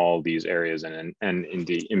in all these areas and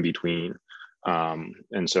in between.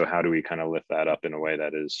 And so how do we kind of lift that up in a way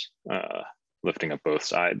that is lifting up both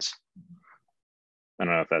sides? I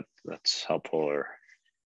don't know if that's helpful or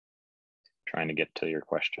trying to get to your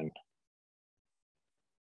question.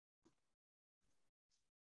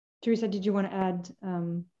 Teresa, did you want to add?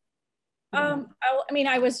 I mean,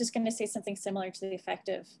 I was just going to say something similar to the effect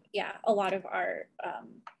of, yeah, a lot of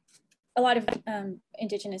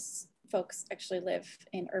Indigenous folks actually live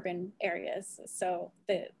in urban areas. So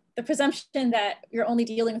the presumption that you're only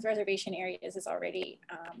dealing with reservation areas is already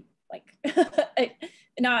like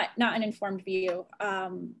not an informed view.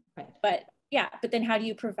 Right. But yeah, but then how do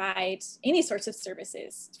you provide any sorts of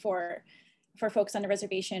services for folks on the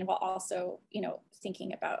reservation while also, you know,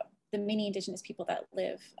 thinking about the many Indigenous people that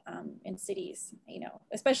live in cities, you know,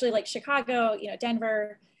 especially like Chicago, you know,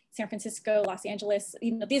 Denver, San Francisco, Los Angeles,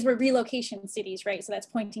 you know, these were relocation cities, right? So that's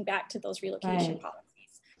pointing back to those relocation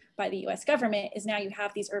policies by the US government, is now you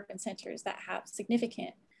have these urban centers that have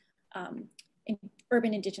significant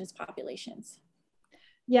urban Indigenous populations.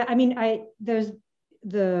 Yeah, I mean, there's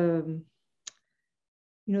the,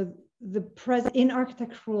 you know, in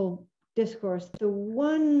architectural discourse, the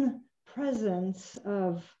one presence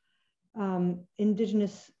of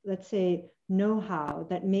Indigenous, let's say, know-how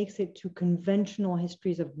that makes it to conventional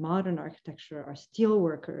histories of modern architecture are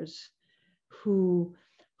steelworkers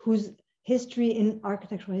whose history in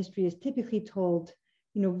architectural history is typically told,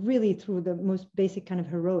 you know, really through the most basic kind of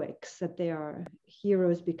heroics, that they are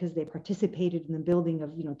heroes because they participated in the building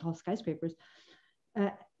of, you know, tall skyscrapers.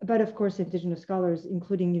 But of course, Indigenous scholars,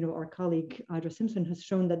 including, you know, our colleague Audra Simpson, has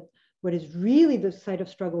shown that what is really the site of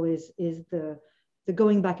struggle is the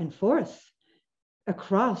going back and forth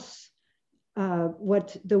across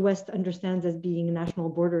what the West understands as being national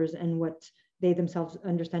borders and what they themselves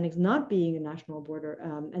understand as not being a national border.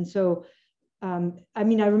 And so, I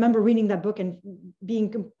mean, I remember reading that book and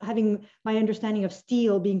having my understanding of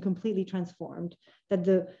steel being completely transformed, that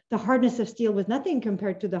the hardness of steel was nothing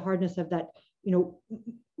compared to the hardness of that, you know,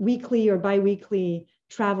 weekly or biweekly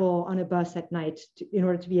travel on a bus at night in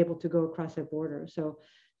order to be able to go across a border. So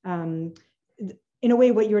in a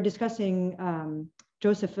way, what you're discussing,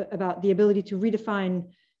 Joseph, about the ability to redefine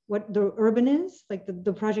what the urban is, like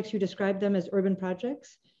the projects you described them as urban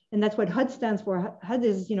projects. And that's what HUD stands for. HUD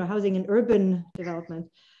is, you know, housing and urban development.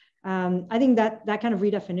 I think that kind of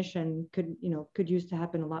redefinition could use to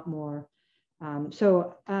happen a lot more. All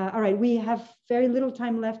right, we have very little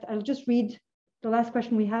time left. I'll just read the last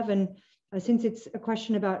question we have. And since it's a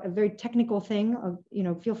question about a very technical thing, you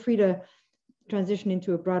know, feel free to transition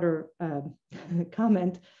into a broader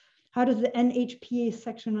comment. How does the NHPA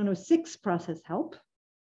Section 106 process help?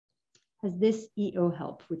 Has this EO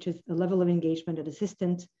help, which is the level of engagement and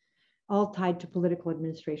assistant, all tied to political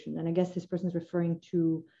administration? And I guess this person is referring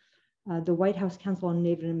to the White House Council on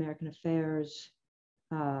Native American Affairs,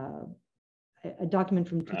 a document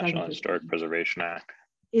from 2015. National Historic Preservation Act.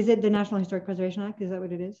 Is it the National Historic Preservation Act? Is that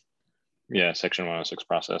what it is? Yeah, Section 106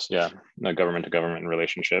 process. Yeah, the government to government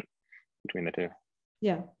relationship between the two.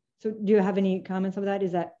 Yeah. So do you have any comments on that?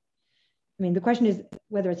 Is that, I mean, the question is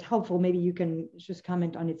whether it's helpful. Maybe you can just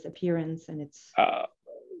comment on its appearance and its. I'll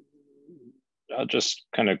just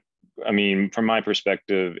kind of, I mean, from my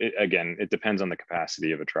perspective, again, it depends on the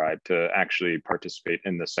capacity of a tribe to actually participate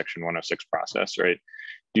in the Section 106 process, right?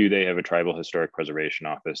 Do they have a tribal historic preservation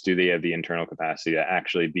office? Do they have the internal capacity to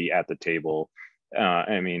actually be at the table?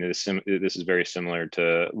 I mean, this is very similar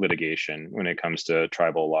to litigation when it comes to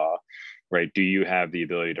tribal law, right? Do you have the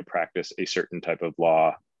ability to practice a certain type of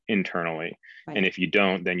law internally? Right. And if you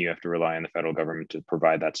don't, then you have to rely on the federal government to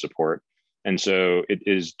provide that support. And so it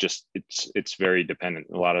is just, it's very dependent.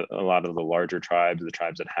 A lot of the larger tribes, the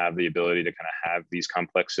tribes that have the ability to kind of have these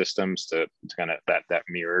complex systems to kind of that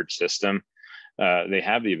mirrored system, they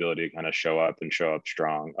have the ability to kind of show up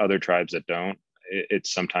strong. Other tribes that don't,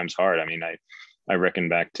 it's sometimes hard. I mean, I reckon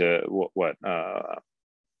back to what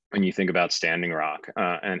when you think about Standing Rock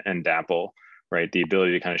and DAPL, right? The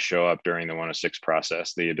ability to kind of show up during the 106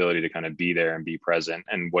 process, the ability to kind of be there and be present.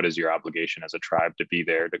 And what is your obligation as a tribe to be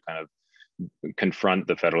there to kind of confront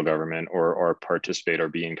the federal government or participate or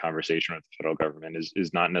be in conversation with the federal government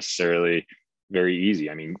is not necessarily very easy.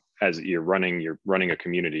 I mean, as you're running a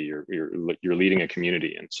community, you're leading a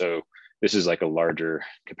community. And so this is like a larger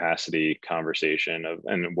capacity conversation of,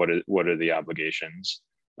 and what are the obligations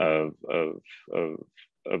of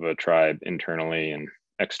a tribe internally and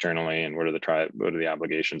externally, and what are the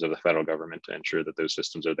obligations of the federal government to ensure that those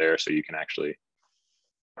systems are there so you can actually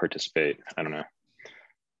participate. I don't know.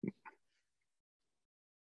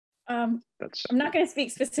 I'm not going to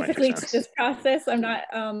speak specifically to this process. I'm not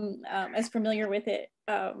as familiar with it.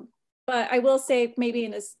 But I will say maybe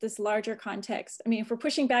in this larger context, I mean, if we're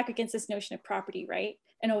pushing back against this notion of property, right?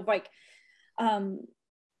 And of like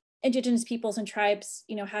indigenous peoples and tribes,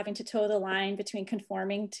 you know, having to toe the line between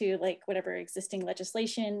conforming to like whatever existing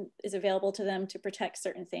legislation is available to them to protect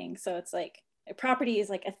certain things. So it's like property is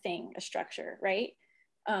like a thing, a structure, right?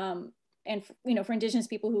 And you know, for indigenous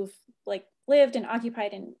people who've like lived and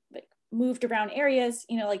occupied and like moved around areas,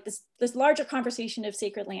 you know, like this larger conversation of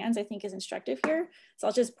sacred lands, I think is instructive here. So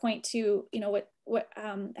I'll just point to, you know, what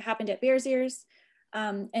happened at Bears Ears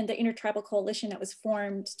and the intertribal coalition that was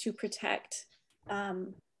formed to protect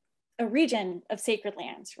a region of sacred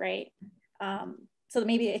lands, right? So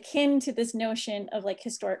maybe akin to this notion of like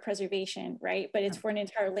historic preservation, right? But it's for an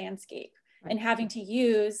entire landscape and having to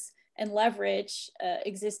use and leverage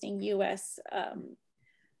existing US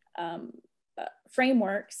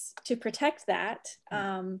frameworks to protect that.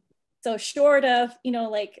 So short of, you know,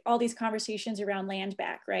 like all these conversations around land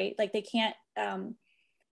back, right? Like they can't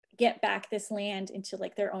get back this land into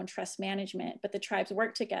like their own trust management, but the tribes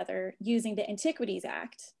work together using the Antiquities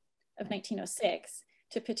Act of 1906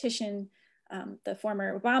 to petition the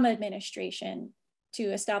former Obama administration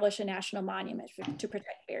to establish a national monument to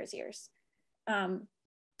protect Bears Ears.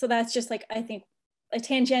 So that's just like, I think, a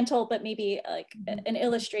tangential, but maybe like an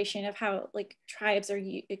illustration of how like tribes are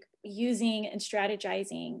using and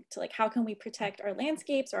strategizing to like, how can we protect our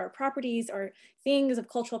landscapes or our properties or things of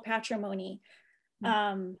cultural patrimony,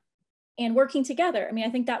 and working together. I mean, I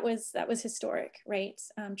think that was historic, right?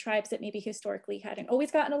 Tribes that maybe historically hadn't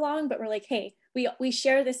always gotten along, but we're like, hey, we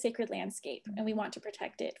share this sacred landscape and we want to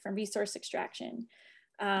protect it from resource extraction.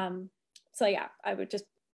 So yeah, I would just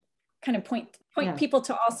kind of point people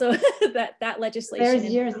to also that legislation. There's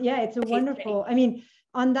years, yeah, it's a wonderful, I mean,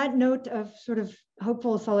 on that note of sort of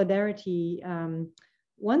hopeful solidarity,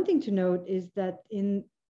 one thing to note is that in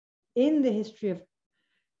the history of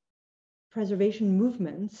preservation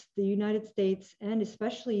movements, the United States, and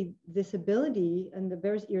especially this ability, and the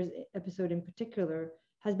Bears Ears episode in particular,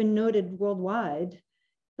 has been noted worldwide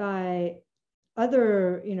by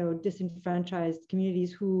other, disenfranchised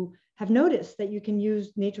communities who have noticed that you can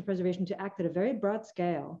use nature preservation to act at a very broad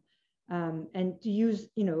scale, and to use,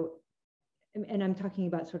 and I'm talking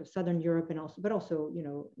about sort of Southern Europe and also, but also,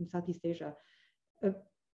 in Southeast Asia,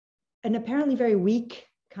 an apparently very weak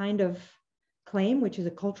kind of claim, which is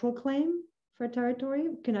a cultural claim for a territory,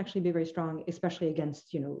 can actually be very strong, especially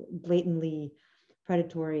against, blatantly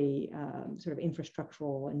predatory sort of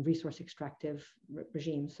infrastructural and resource extractive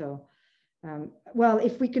regimes. So, well,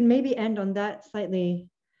 if we can maybe end on that slightly,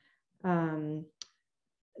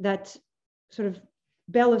 that sort of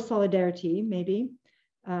bell of solidarity, maybe.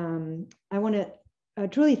 I want to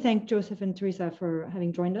truly thank Joseph and Teresa for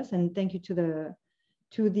having joined us, and thank you to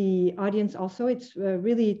the audience also. It's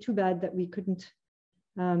really too bad that we couldn't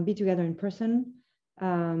be together in person.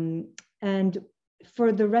 And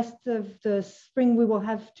for the rest of the spring, we will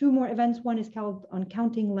have 2 more events. One is called On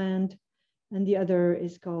Counting Land, and the other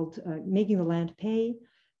is called Making the Land Pay.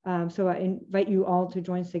 So I invite you all to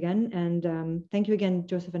join us again. And thank you again,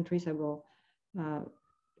 Joseph and Teresa. Will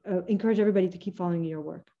encourage everybody to keep following your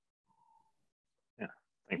work. Yeah,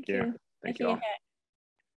 thank you. Thank you all.